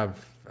we're going to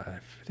have, I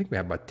think we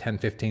have about 10,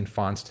 15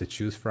 fonts to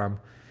choose from,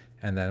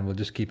 and then we'll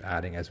just keep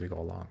adding as we go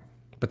along.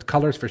 But the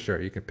colors for sure,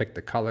 you can pick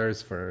the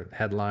colors for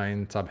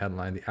headline,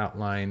 subheadline, the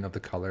outline of the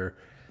color.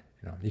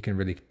 You can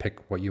really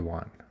pick what you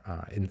want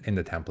in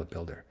the template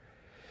builder.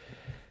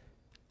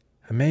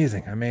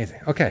 Amazing, amazing.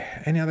 Okay,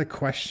 any other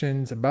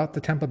questions about the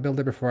template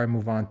builder before I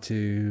move on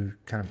to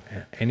kind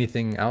of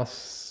anything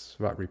else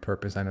about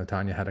Repurpose? I know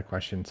Tanya had a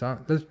question, so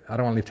I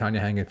don't want to leave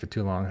Tanya hanging for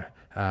too long.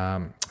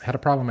 Had a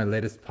problem with my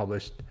latest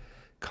published.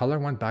 Color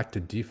went back to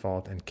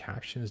default and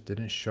captions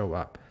didn't show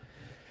up.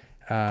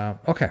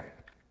 Okay,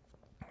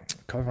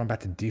 color went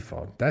back to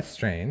default. That's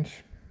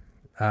strange.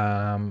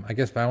 I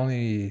guess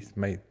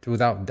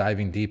without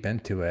diving deep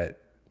into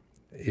it,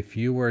 if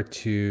you were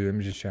to, let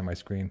me just share my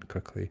screen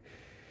quickly.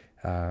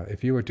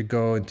 If you were to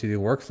go into the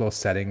workflow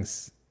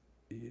settings,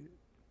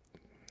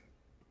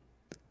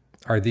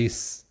 are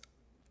these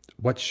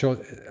what's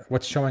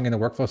showing in the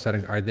workflow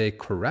settings? Are they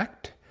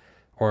correct,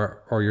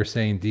 or you're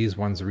saying these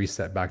ones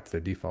reset back to the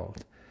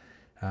default?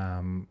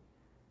 I'm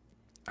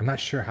not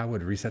sure how it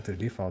would reset to the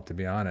default, to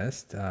be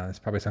honest. It's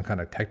probably some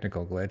kind of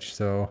technical glitch.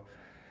 So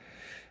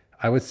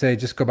I would say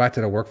just go back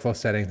to the workflow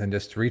settings and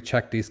just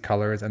recheck these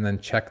colors, and then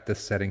check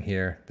this setting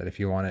here that if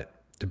you want it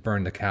to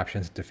burn the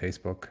captions to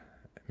Facebook,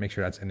 make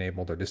sure that's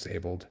enabled or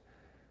disabled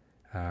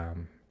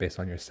based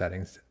on your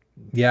settings.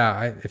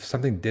 Yeah, if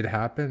something did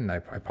happen, I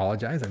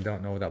apologize. I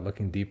don't know without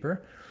looking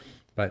deeper.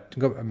 But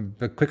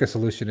the quicker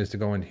solution is to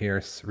go in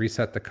here,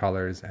 reset the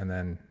colors, and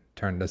then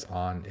turn this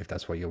on if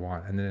that's what you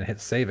want, and then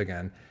hit save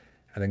again.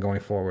 And then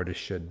going forward, it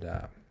should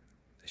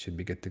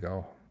be good to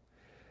go.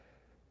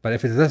 But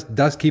if it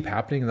does keep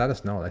happening, let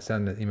us know. I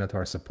send an email to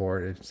our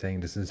support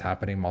saying this is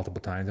happening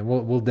multiple times, and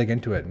we'll dig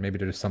into it. Maybe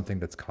there's something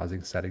that's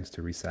causing settings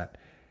to reset.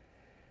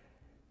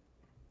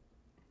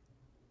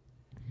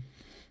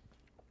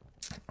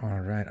 All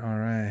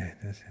right.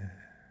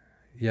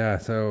 Yeah,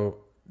 so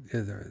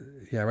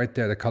yeah, right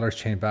there, the colors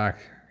change back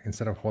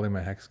instead of holding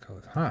my hex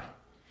code. Huh.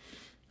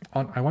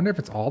 I wonder if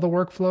it's all the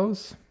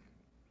workflows,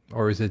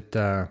 or is it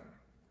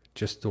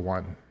just the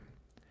one?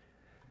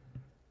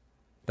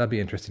 That'd be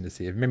interesting to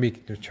see. If maybe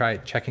try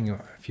checking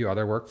a few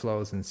other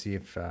workflows and see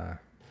if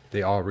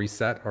they all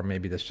reset, or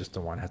maybe that's just the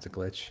one has a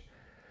glitch.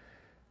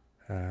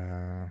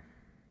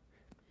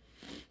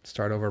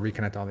 Start over,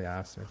 reconnect all the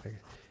apps.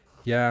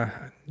 Yeah.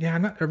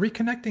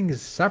 Reconnecting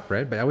is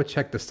separate, but I would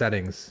check the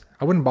settings.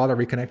 I wouldn't bother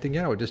reconnecting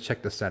yet. I would just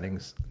check the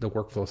settings, the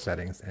workflow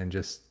settings, and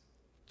just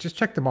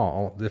check them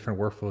all the different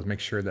workflows. Make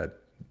sure that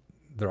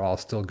they're all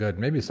still good.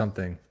 Maybe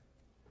something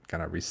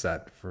kind of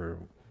reset for a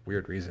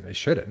weird reason. It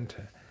shouldn't,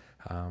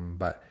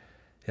 but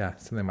yeah,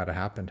 something might have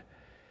happened.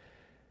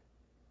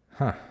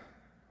 Huh.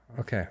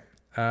 Okay.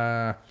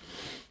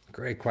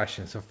 Great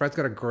question. So Fred's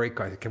got a great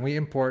question. Can we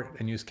import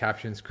and use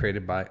captions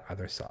created by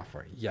other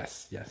software?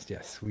 Yes,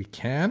 we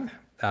can.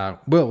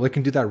 We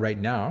can do that right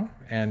now,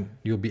 and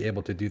you'll be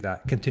able to do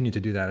that, continue to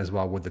do that as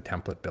well with the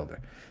template builder.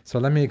 So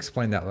let me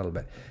explain that a little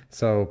bit.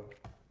 So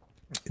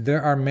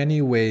there are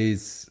many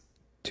ways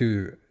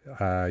to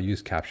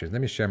use captions.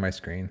 Let me share my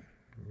screen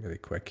really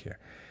quick here.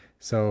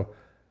 So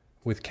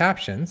with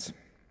captions,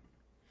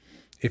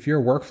 if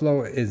your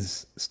workflow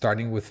is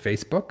starting with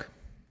Facebook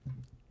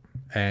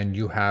and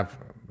you have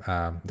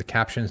the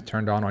captions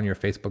turned on your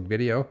Facebook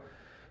video,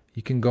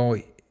 you can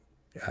go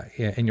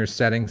in your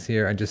settings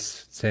here and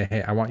just say,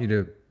 hey, I want you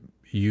to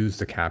use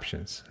the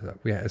captions.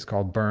 It's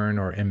called burn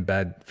or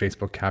embed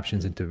Facebook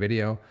captions into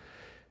video.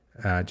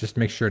 Just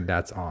make sure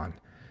that's on.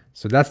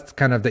 So that's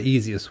kind of the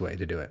easiest way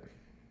to do it.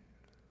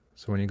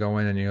 So when you go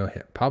in and you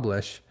hit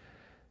publish,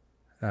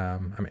 I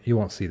mean, you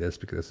won't see this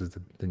because this is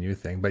the new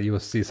thing, but you will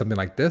see something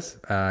like this.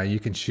 You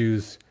can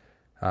choose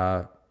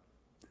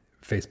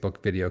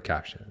Facebook video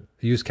caption,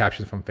 use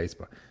captions from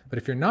Facebook. But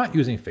if you're not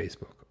using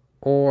Facebook,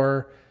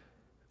 or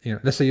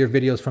let's say your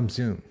video is from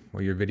Zoom,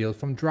 or your video is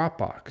from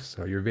Dropbox,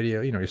 or your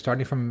video, you're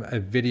starting from a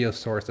video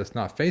source that's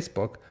not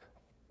Facebook,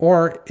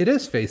 or it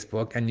is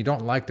Facebook and you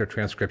don't like their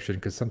transcription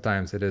because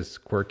sometimes it is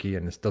quirky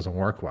and this doesn't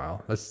work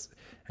well.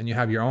 And you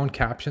have your own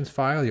captions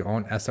file, your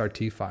own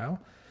SRT file.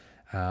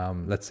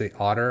 Let's say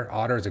Otter.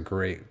 Otter is a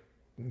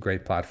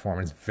great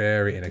platform. It's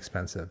very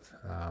inexpensive.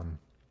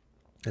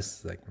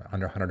 It's like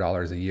under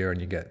 $100 a year, and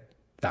you get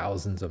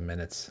thousands of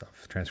minutes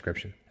of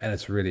transcription, and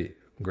it's really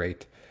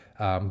great.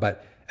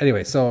 But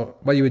anyway, so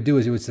what you would do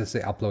is you would just say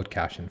upload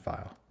caption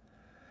file.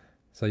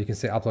 So you can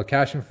say upload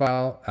caption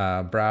file,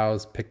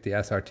 browse, pick the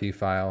SRT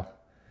file,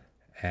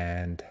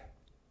 and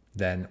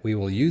then we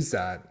will use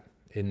that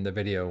in the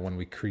video when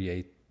we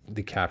create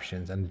the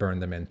captions and burn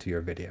them into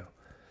your video.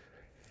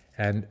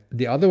 And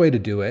the other way to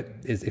do it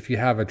is if you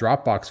have a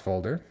Dropbox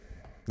folder,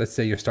 let's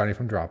say you're starting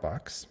from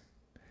Dropbox,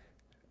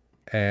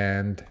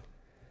 and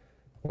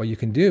what you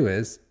can do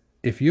is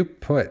if you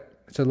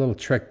it's a little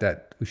trick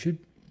that we should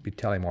be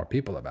telling more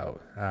people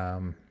about.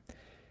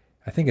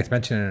 I think it's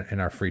mentioned in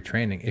our free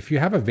training. If you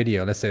have a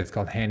video, let's say it's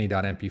called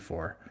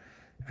handy.mp4,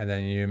 and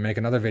then you make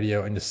another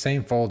video in the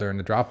same folder in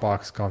the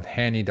Dropbox called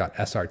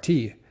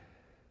handy.srt,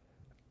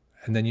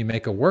 and then you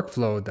make a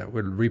workflow that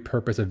would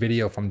repurpose a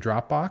video from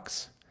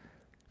Dropbox,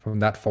 from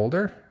that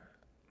folder,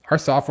 our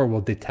software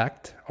will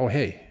detect, oh,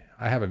 hey,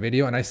 I have a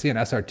video and I see an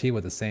SRT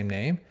with the same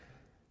name.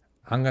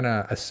 I'm going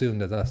to assume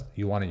that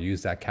you want to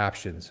use that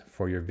captions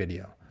for your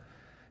video.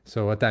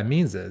 So what that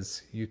means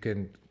is you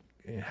can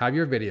have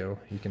your video,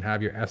 you can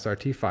have your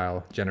SRT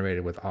file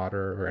generated with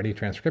Otter or any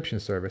transcription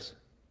service.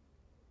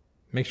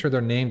 Make sure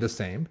they're named the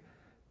same,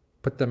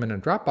 put them in a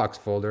Dropbox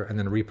folder, and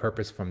then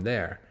repurpose from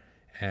there.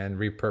 And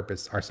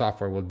Repurpose, our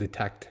software will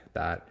detect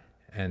that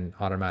and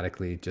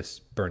automatically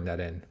just burn that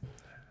in.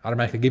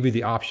 Automatically give you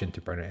the option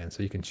to burn it in.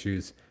 So you can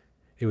choose,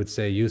 it would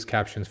say use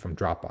captions from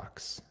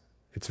Dropbox.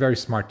 It's very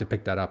smart to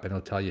pick that up, and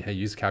it'll tell you, hey,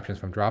 use captions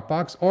from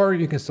Dropbox, or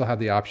you can still have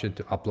the option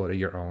to upload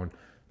your own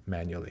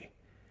manually.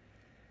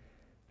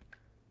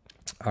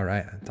 All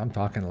right, I'm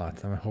talking a lot.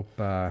 So I hope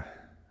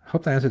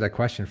I answered that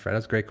question, Fred.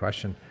 That's a great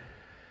question.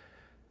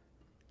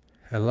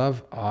 I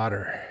love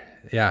Otter.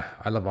 Yeah,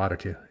 I love Otter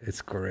too.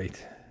 It's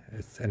great.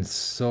 It's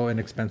so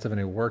inexpensive,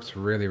 and it works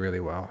really, really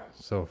well.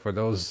 So for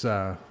those,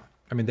 I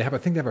think they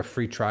have a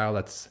free trial. They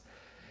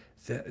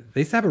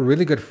used to have a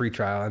really good free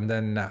trial, and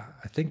then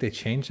I think they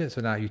changed it.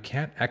 So now you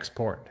can't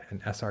export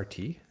an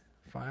SRT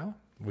file,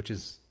 which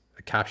is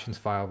a captions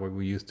file where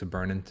we use to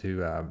burn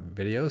into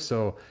videos.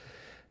 So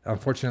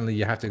unfortunately,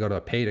 you have to go to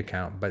a paid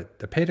account. But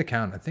the paid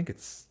account, I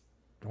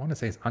want to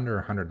say it's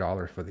under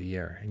 $100 for the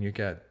year, and you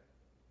get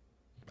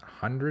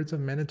hundreds of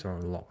minutes or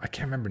long. I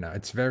can't remember now.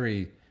 It's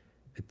very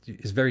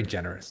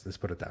generous. Let's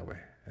put it that way.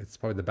 It's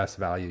probably the best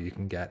value you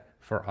can get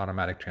for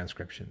automatic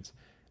transcriptions,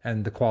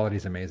 and the quality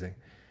is amazing.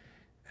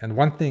 And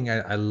one thing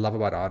I love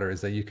about Otter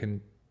is that you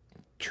can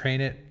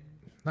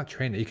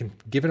you can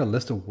give it a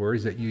list of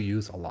words that you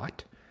use a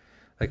lot.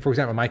 Like, for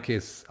example, in my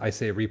case, I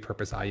say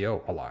repurpose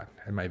IO a lot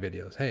in my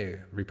videos. Hey,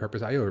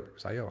 repurpose IO,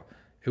 repurpose IO.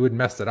 It would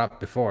mess it up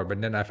before, but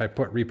then if I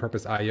put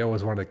repurpose IO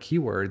as one of the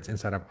keywords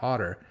inside of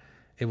Otter,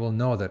 it will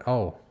know that,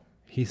 oh,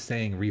 he's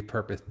saying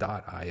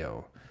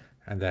repurpose.io.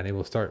 And then it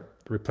will start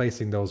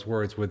replacing those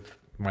words with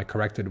my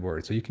corrected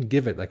words. So you can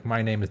give it, like,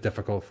 my name is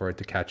difficult for it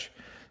to catch.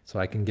 So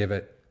I can give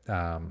it,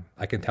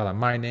 I can tell it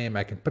my name.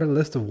 I can put a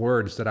list of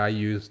words that I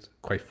used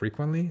quite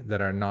frequently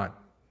that are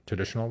not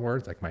traditional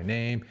words, like my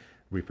name,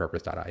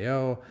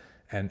 repurpose.io,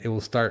 and it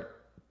will start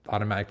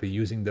automatically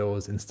using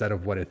those instead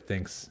of what it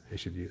thinks it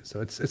should use.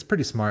 So it's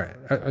pretty smart.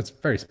 It's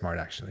very smart,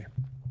 actually.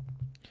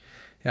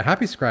 Yeah,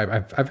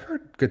 HappyScribe. I've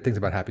heard good things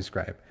about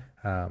HappyScribe.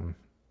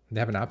 They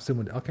have an app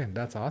soon. Okay,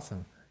 that's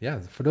awesome. Yeah,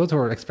 for those who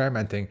are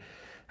experimenting,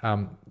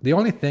 the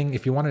only thing,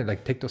 if you want to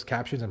like take those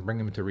captions and bring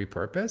them into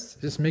Repurpose,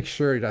 just make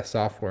sure that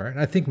software, and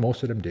I think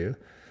most of them do,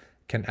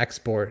 can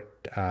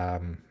export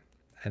and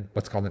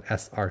what's called an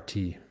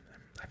SRT.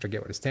 I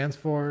forget what it stands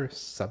for,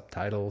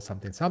 subtitle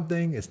something.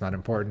 It's not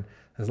important.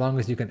 As long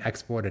as you can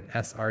export an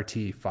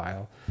SRT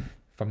file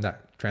from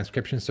that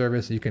transcription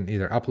service, you can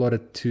either upload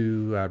it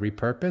to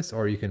Repurpose,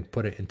 or you can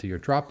put it into your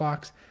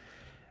Dropbox.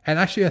 And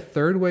actually, a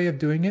third way of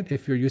doing it,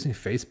 if you're using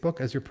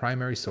Facebook as your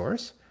primary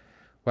source,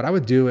 what I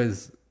would do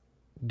is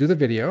do the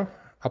video,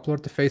 upload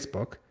it to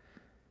Facebook,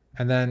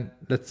 and then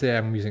let's say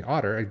I'm using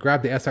Otter, I'd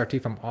grab the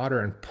SRT from Otter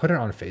and put it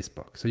on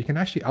Facebook. So you can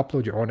actually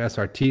upload your own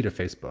SRT to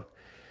Facebook.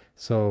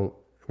 So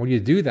when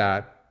you do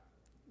that,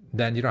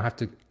 then you don't have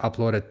to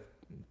upload it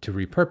to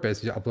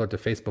Repurpose. You upload it to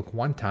Facebook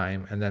one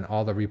time, and then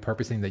all the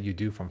repurposing that you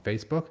do from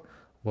Facebook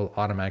will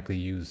automatically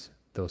use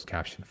those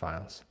caption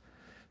files.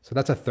 So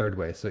that's a third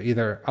way. So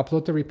either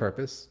upload to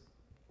Repurpose,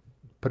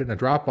 put it in a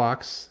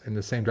Dropbox, in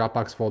the same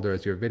Dropbox folder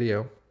as your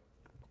video,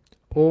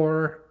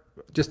 or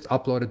just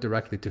upload it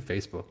directly to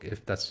Facebook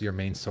if that's your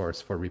main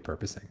source for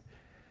repurposing.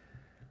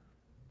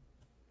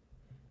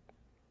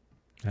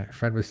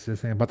 Fred was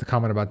just saying about the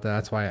comment about that.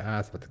 That's why I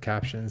asked about the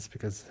captions,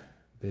 because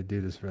they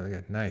do this really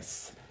good.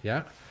 Nice.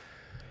 Yeah.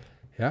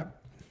 Yeah.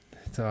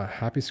 So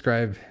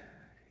HappyScribe.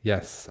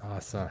 Yes.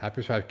 Awesome.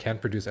 HappyScribe can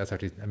produce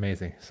SRTs.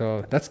 Amazing.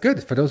 So that's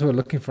good. For those who are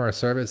looking for a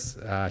service,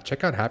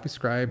 check out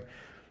HappyScribe.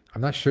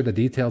 I'm not sure the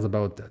details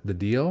about the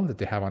deal that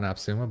they have on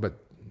AppSumo, but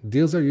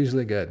deals are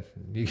usually good.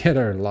 You get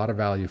a lot of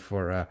value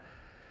for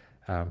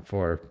I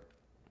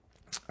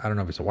don't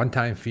know if it's a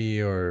one-time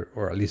fee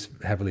or at least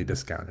heavily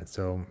discounted.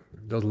 So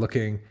those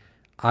looking,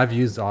 I've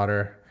used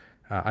Otter.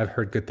 I've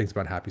heard good things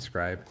about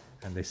HappyScribe,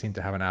 and they seem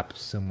to have an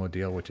AppSumo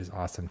deal, which is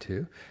awesome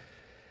too.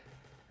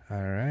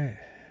 All right.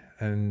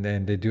 And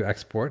then they do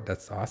export.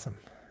 That's awesome.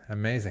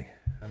 Amazing.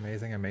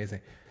 Amazing.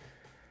 Amazing.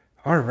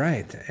 All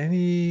right.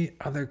 Any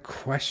other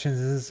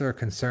questions or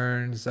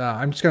concerns?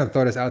 I'm just going to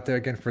throw this out there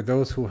again for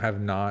those who have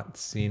not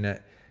seen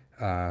it,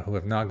 who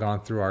have not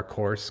gone through our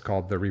course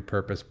called the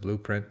Repurpose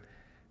Blueprint.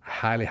 I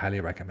highly, highly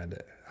recommend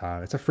it.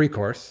 It's a free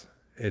course.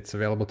 It's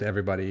available to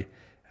everybody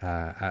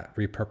at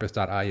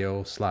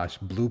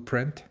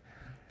repurpose.io/blueprint.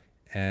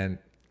 And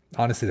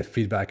honestly, the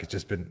feedback has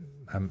just been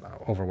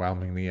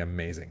overwhelmingly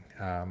amazing,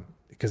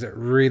 because it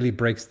really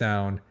breaks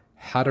down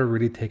how to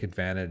really take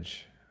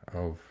advantage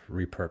of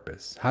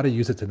Repurpose, how to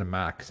use it to the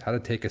max, how to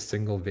take a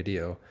single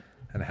video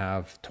and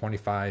have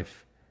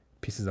 25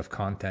 pieces of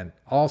content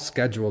all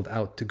scheduled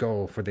out to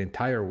go for the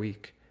entire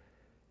week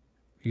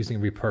using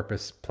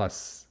Repurpose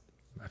plus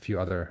a few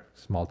other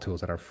small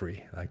tools that are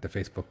free, like the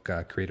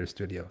Facebook Creator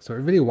Studio. So it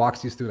really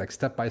walks you through like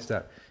step by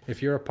step.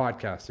 If you're a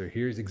podcaster,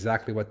 here's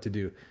exactly what to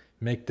do.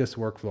 Make this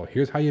workflow.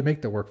 Here's how you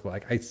make the workflow.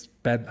 Like I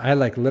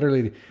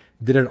literally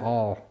did it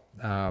all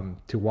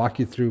to walk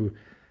you through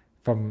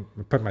from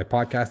put my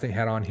podcasting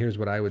hat on, here's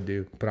what I would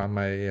do. Put on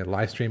my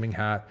live streaming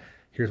hat,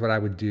 here's what I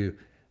would do.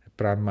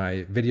 Put on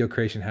my video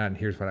creation hat, and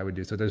here's what I would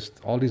do. So there's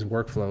all these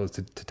workflows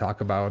to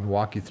talk about and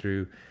walk you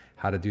through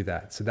how to do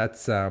that. So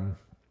that's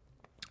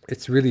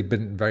it's really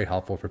been very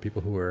helpful for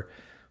people who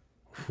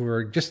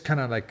are just kind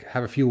of like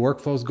have a few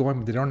workflows going,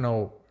 but they don't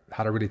know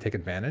how to really take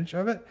advantage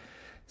of it.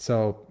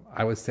 So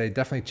I would say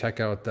definitely check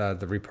out the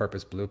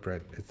Repurpose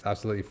Blueprint. It's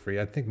absolutely free.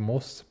 I think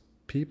most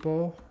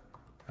people,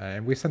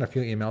 and we sent a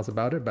few emails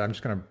about it, but I'm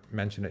just going to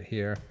mention it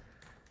here.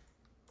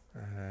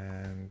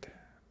 And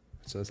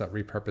so it's at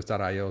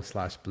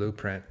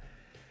repurpose.io/blueprint,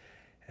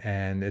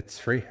 and it's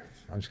free.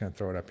 I'm just going to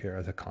throw it up here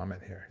as a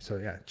comment here. So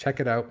yeah, check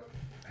it out.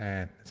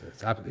 And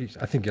I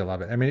think you'll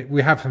love it. I mean,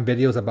 we have some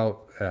videos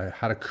about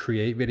how to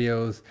create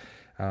videos.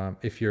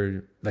 If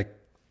you're like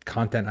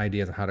content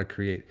ideas on how to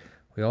create.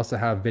 We also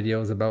have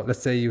videos about,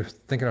 let's say you're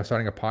thinking of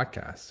starting a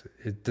podcast.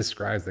 It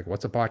describes like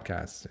what's a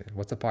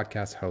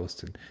podcast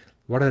host, and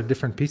what are the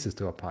different pieces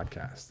to a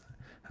podcast.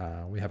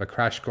 We have a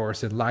crash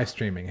course in live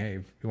streaming. Hey,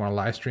 if you want to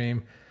live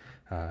stream,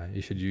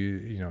 you should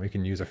use, you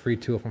can use a free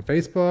tool from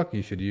Facebook.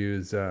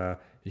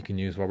 You can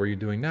use what we're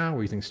doing now.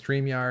 We're using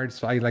StreamYard.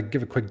 So I like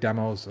give a quick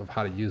demos of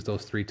how to use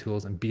those 3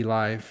 tools, and Be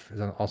Live is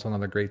also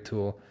another great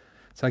tool.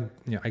 So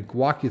I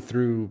walk you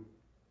through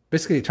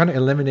basically trying to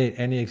eliminate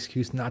any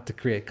excuse not to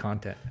create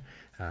content.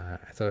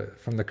 So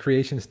from the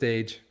creation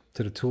stage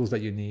to the tools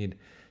that you need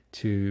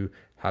to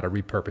how to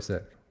repurpose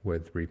it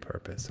with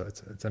Repurpose. So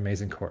it's an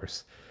amazing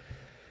course.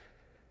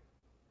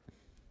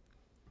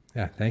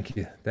 Yeah, thank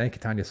you,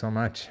 Tanya, so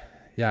much.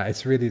 Yeah,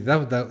 it's really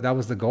that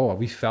was the goal.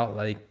 We felt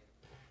like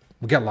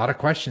we get a lot of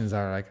questions that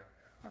are like,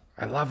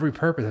 I love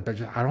Repurpose, but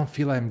I don't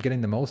feel like I'm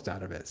getting the most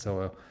out of it.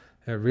 So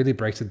it really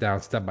breaks it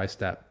down step by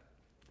step.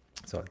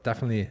 So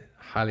definitely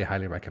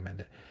highly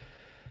recommend it.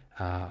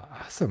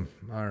 Awesome.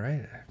 All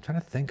right. I'm trying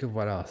to think of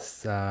what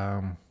else.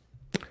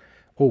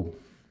 Well,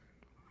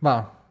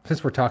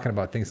 since we're talking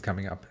about things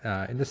coming up,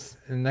 in the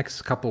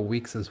next couple of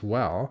weeks as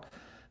well,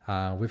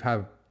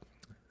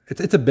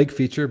 it's a big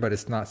feature, but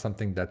it's not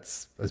something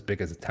that's as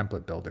big as a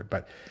template builder.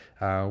 But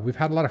we've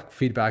had a lot of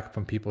feedback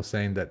from people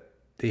saying that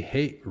they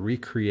hate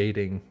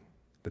recreating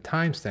the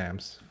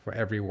timestamps for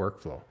every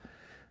workflow.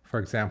 For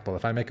example,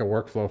 if I make a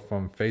workflow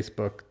from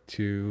Facebook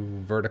to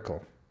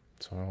vertical,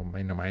 so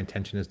my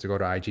intention is to go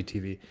to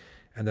IGTV,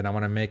 and then I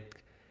want to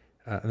make,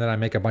 and then I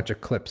make a bunch of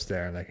clips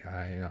there. Like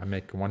I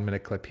make 1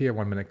 minute clip here,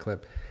 1 minute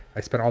clip. I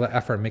spend all the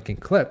effort making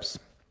clips,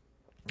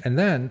 and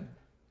then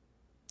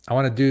I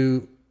want to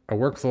do a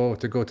workflow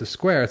to go to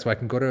Square so I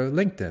can go to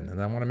LinkedIn,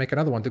 and I want to make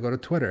another one to go to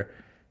Twitter.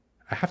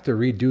 I have to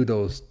redo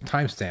those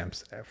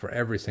timestamps for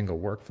every single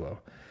workflow.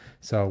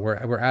 So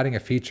we're adding a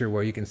feature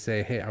where you can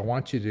say, hey, I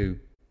want you to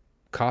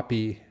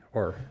copy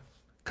or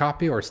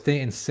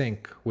stay in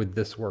sync with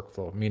this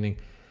workflow, meaning,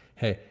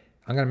 hey,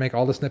 I'm going to make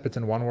all the snippets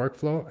in one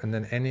workflow, and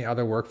then any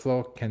other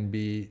workflow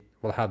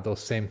will have those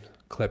same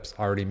clips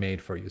already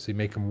made for you. So you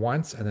make them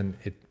once, and then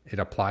it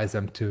applies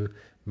them to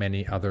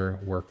many other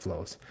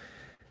workflows.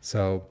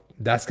 So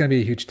that's going to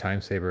be a huge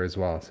time saver as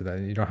well, so that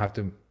you don't have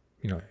to,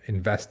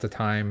 invest the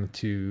time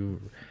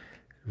to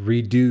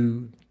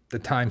redo the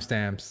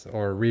timestamps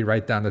or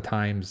rewrite down the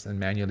times and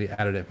manually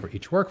edit it for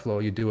each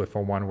workflow. You do it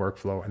for one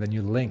workflow, and then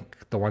you link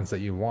the ones that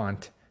you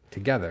want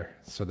together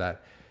so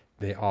that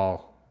they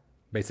all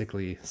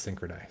basically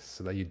synchronize,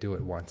 so that you do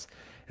it once.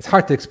 It's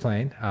hard to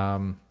explain.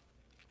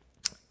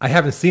 I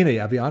haven't seen it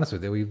yet, I'll be honest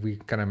with you. We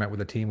kind of met with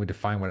the team. We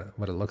defined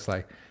what it looks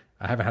like.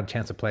 I haven't had a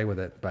chance to play with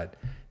it, but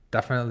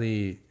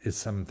definitely is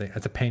something.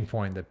 It's a pain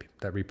point that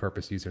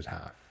Repurpose users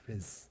have.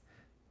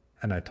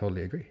 And I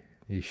totally agree.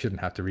 You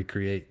shouldn't have to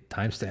recreate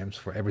timestamps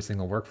for every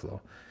single workflow.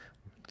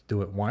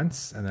 Do it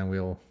once, and then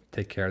we'll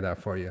take care of that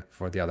for you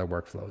for the other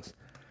workflows.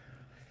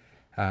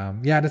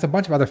 There's a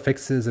bunch of other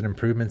fixes and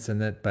improvements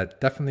in it, but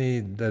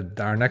definitely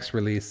our next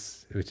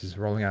release, which is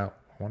rolling out,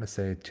 I want to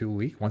say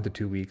 1 to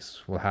 2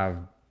 weeks, we'll have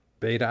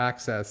beta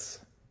access.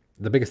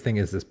 The biggest thing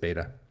is this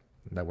beta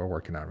that we're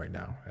working on right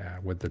now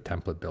with the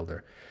template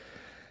builder.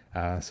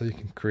 So you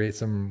can create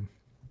some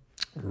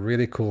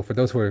really cool, for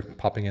those who are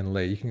popping in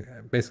late, you can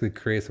basically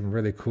create some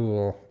really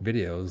cool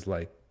videos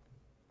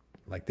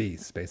like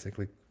these,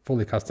 basically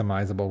fully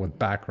customizable with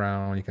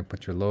background. You can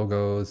put your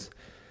logos.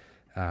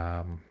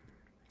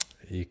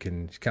 You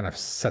can kind of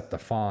set the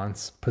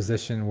fonts,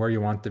 position where you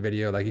want the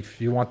video. Like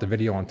if you want the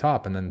video on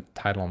top and then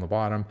title on the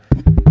bottom,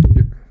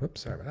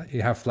 sorry about that.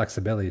 You have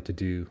flexibility to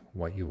do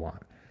what you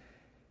want.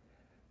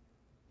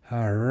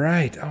 All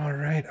right.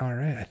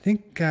 I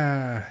think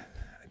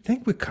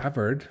we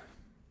covered.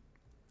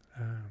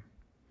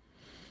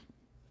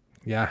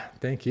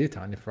 Thank you,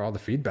 Tanya, for all the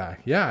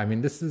feedback. Yeah, I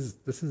mean, this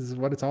is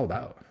what it's all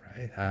about,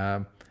 right?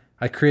 I'm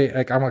a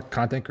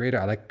content creator.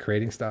 I like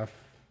creating stuff,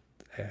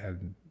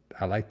 and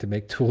I like to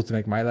make tools to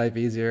make my life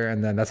easier.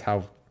 And then that's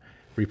how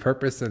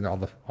Repurpose and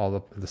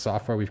all the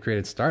software we've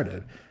created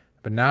started.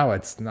 But now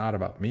it's not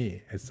about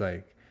me. It's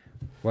like,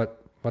 what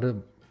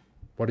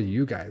are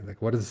you guys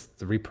like? What does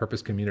the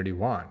Repurpose community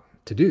want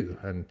to do?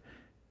 And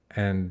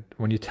And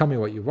when you tell me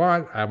what you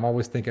want, I'm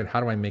always thinking, how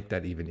do I make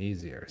that even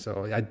easier?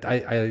 So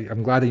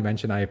I'm glad that you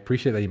mentioned, I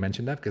appreciate that you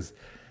mentioned that, because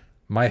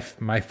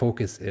my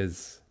focus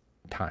is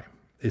time,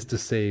 is to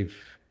save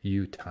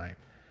you time.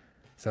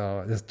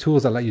 So there's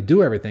tools that let you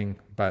do everything,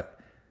 but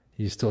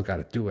you still got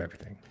to do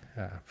everything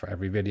for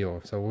every video.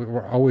 So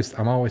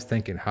I'm always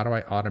thinking, how do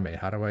I automate?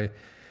 How do I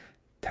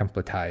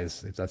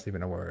templatize, if that's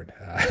even a word?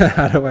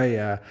 How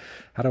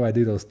do I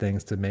do those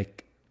things to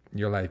make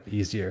your life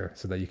easier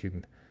so that you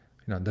can,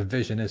 the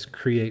vision is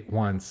create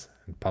once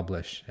and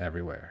publish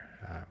everywhere.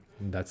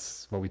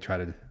 That's what we try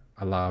to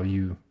allow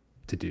you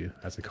to do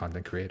as a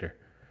content creator.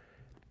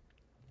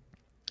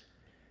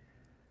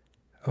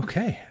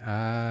 Okay,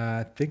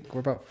 I think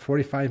we're about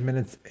 45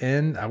 minutes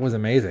in. That was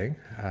amazing.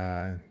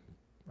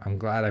 I'm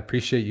glad. I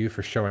appreciate you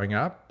for showing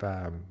up.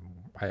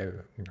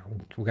 We're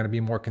going to be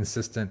more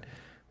consistent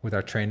with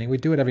our training. We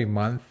do it every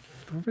month.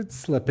 We're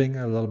slipping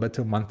a little bit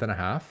to a month and a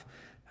half.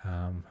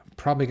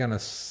 Probably going to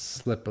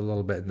slip a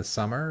little bit in the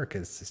summer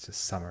because it's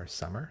just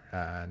summer.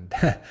 And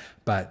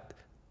but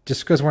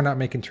just because we're not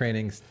making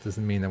trainings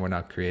doesn't mean that we're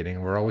not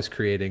creating. We're always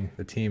creating.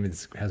 The team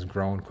has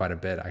grown quite a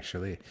bit,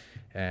 actually.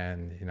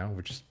 And,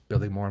 we're just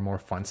building more and more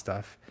fun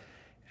stuff.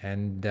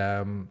 And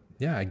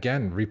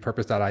again,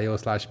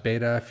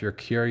 repurpose.io/beta. If you're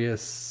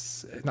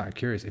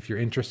if you're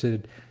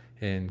interested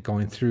in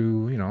going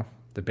through,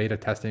 the beta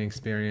testing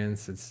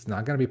experience, it's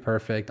not going to be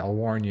perfect. I'll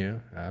warn you.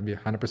 I'll be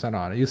 100%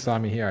 on it. You saw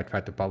me here. I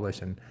tried to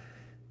publish and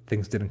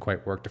things didn't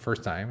quite work the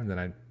first time. And then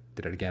I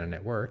did it again and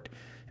it worked.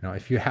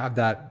 If you have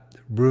that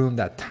room,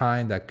 that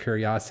time, that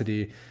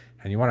curiosity,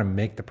 and you want to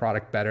make the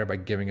product better by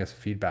giving us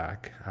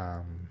feedback,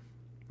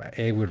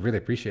 A, would really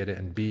appreciate it.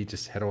 And B,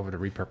 just head over to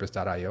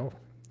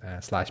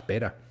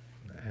repurpose.io/beta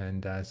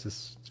and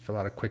just fill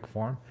out a quick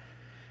form.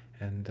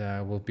 And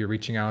we'll be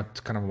reaching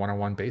out kind of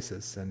one-on-one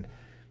basis. And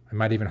I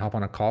might even hop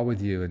on a call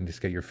with you and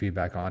just get your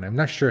feedback on it. I'm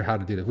not sure how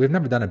to do this. We've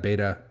never done a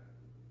beta.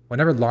 We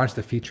never launched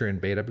a feature in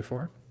beta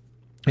before.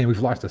 And we've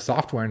launched the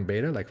software in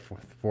beta like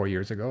 4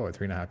 years ago or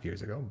 3.5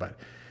 years ago. But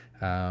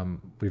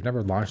we've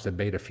never launched a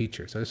beta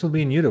feature. So this will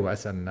be new to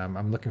us. And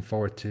I'm looking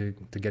forward to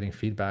getting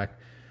feedback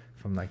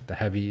from like the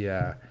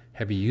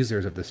heavy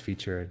users of this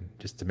feature, and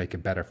just to make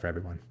it better for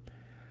everyone.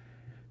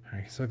 All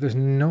right, so if there's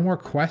no more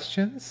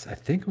questions, I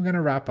think we're going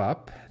to wrap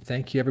up.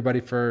 Thank you everybody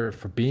for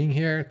being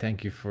here.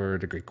 Thank you for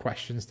the great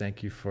questions.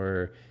 Thank you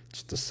for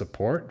just the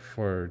support,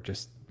 for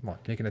just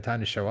taking the time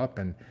to show up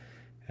and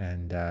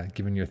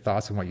giving your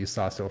thoughts on what you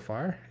saw so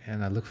far.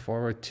 And I look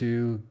forward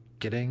to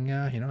getting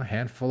a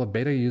handful of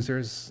beta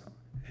users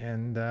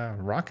and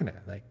rocking it,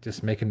 like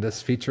just making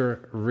this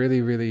feature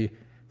really, really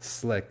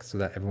slick so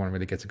that everyone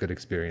really gets a good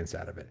experience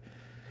out of it.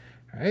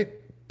 All right,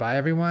 bye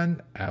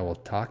everyone. I will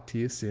talk to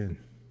you soon.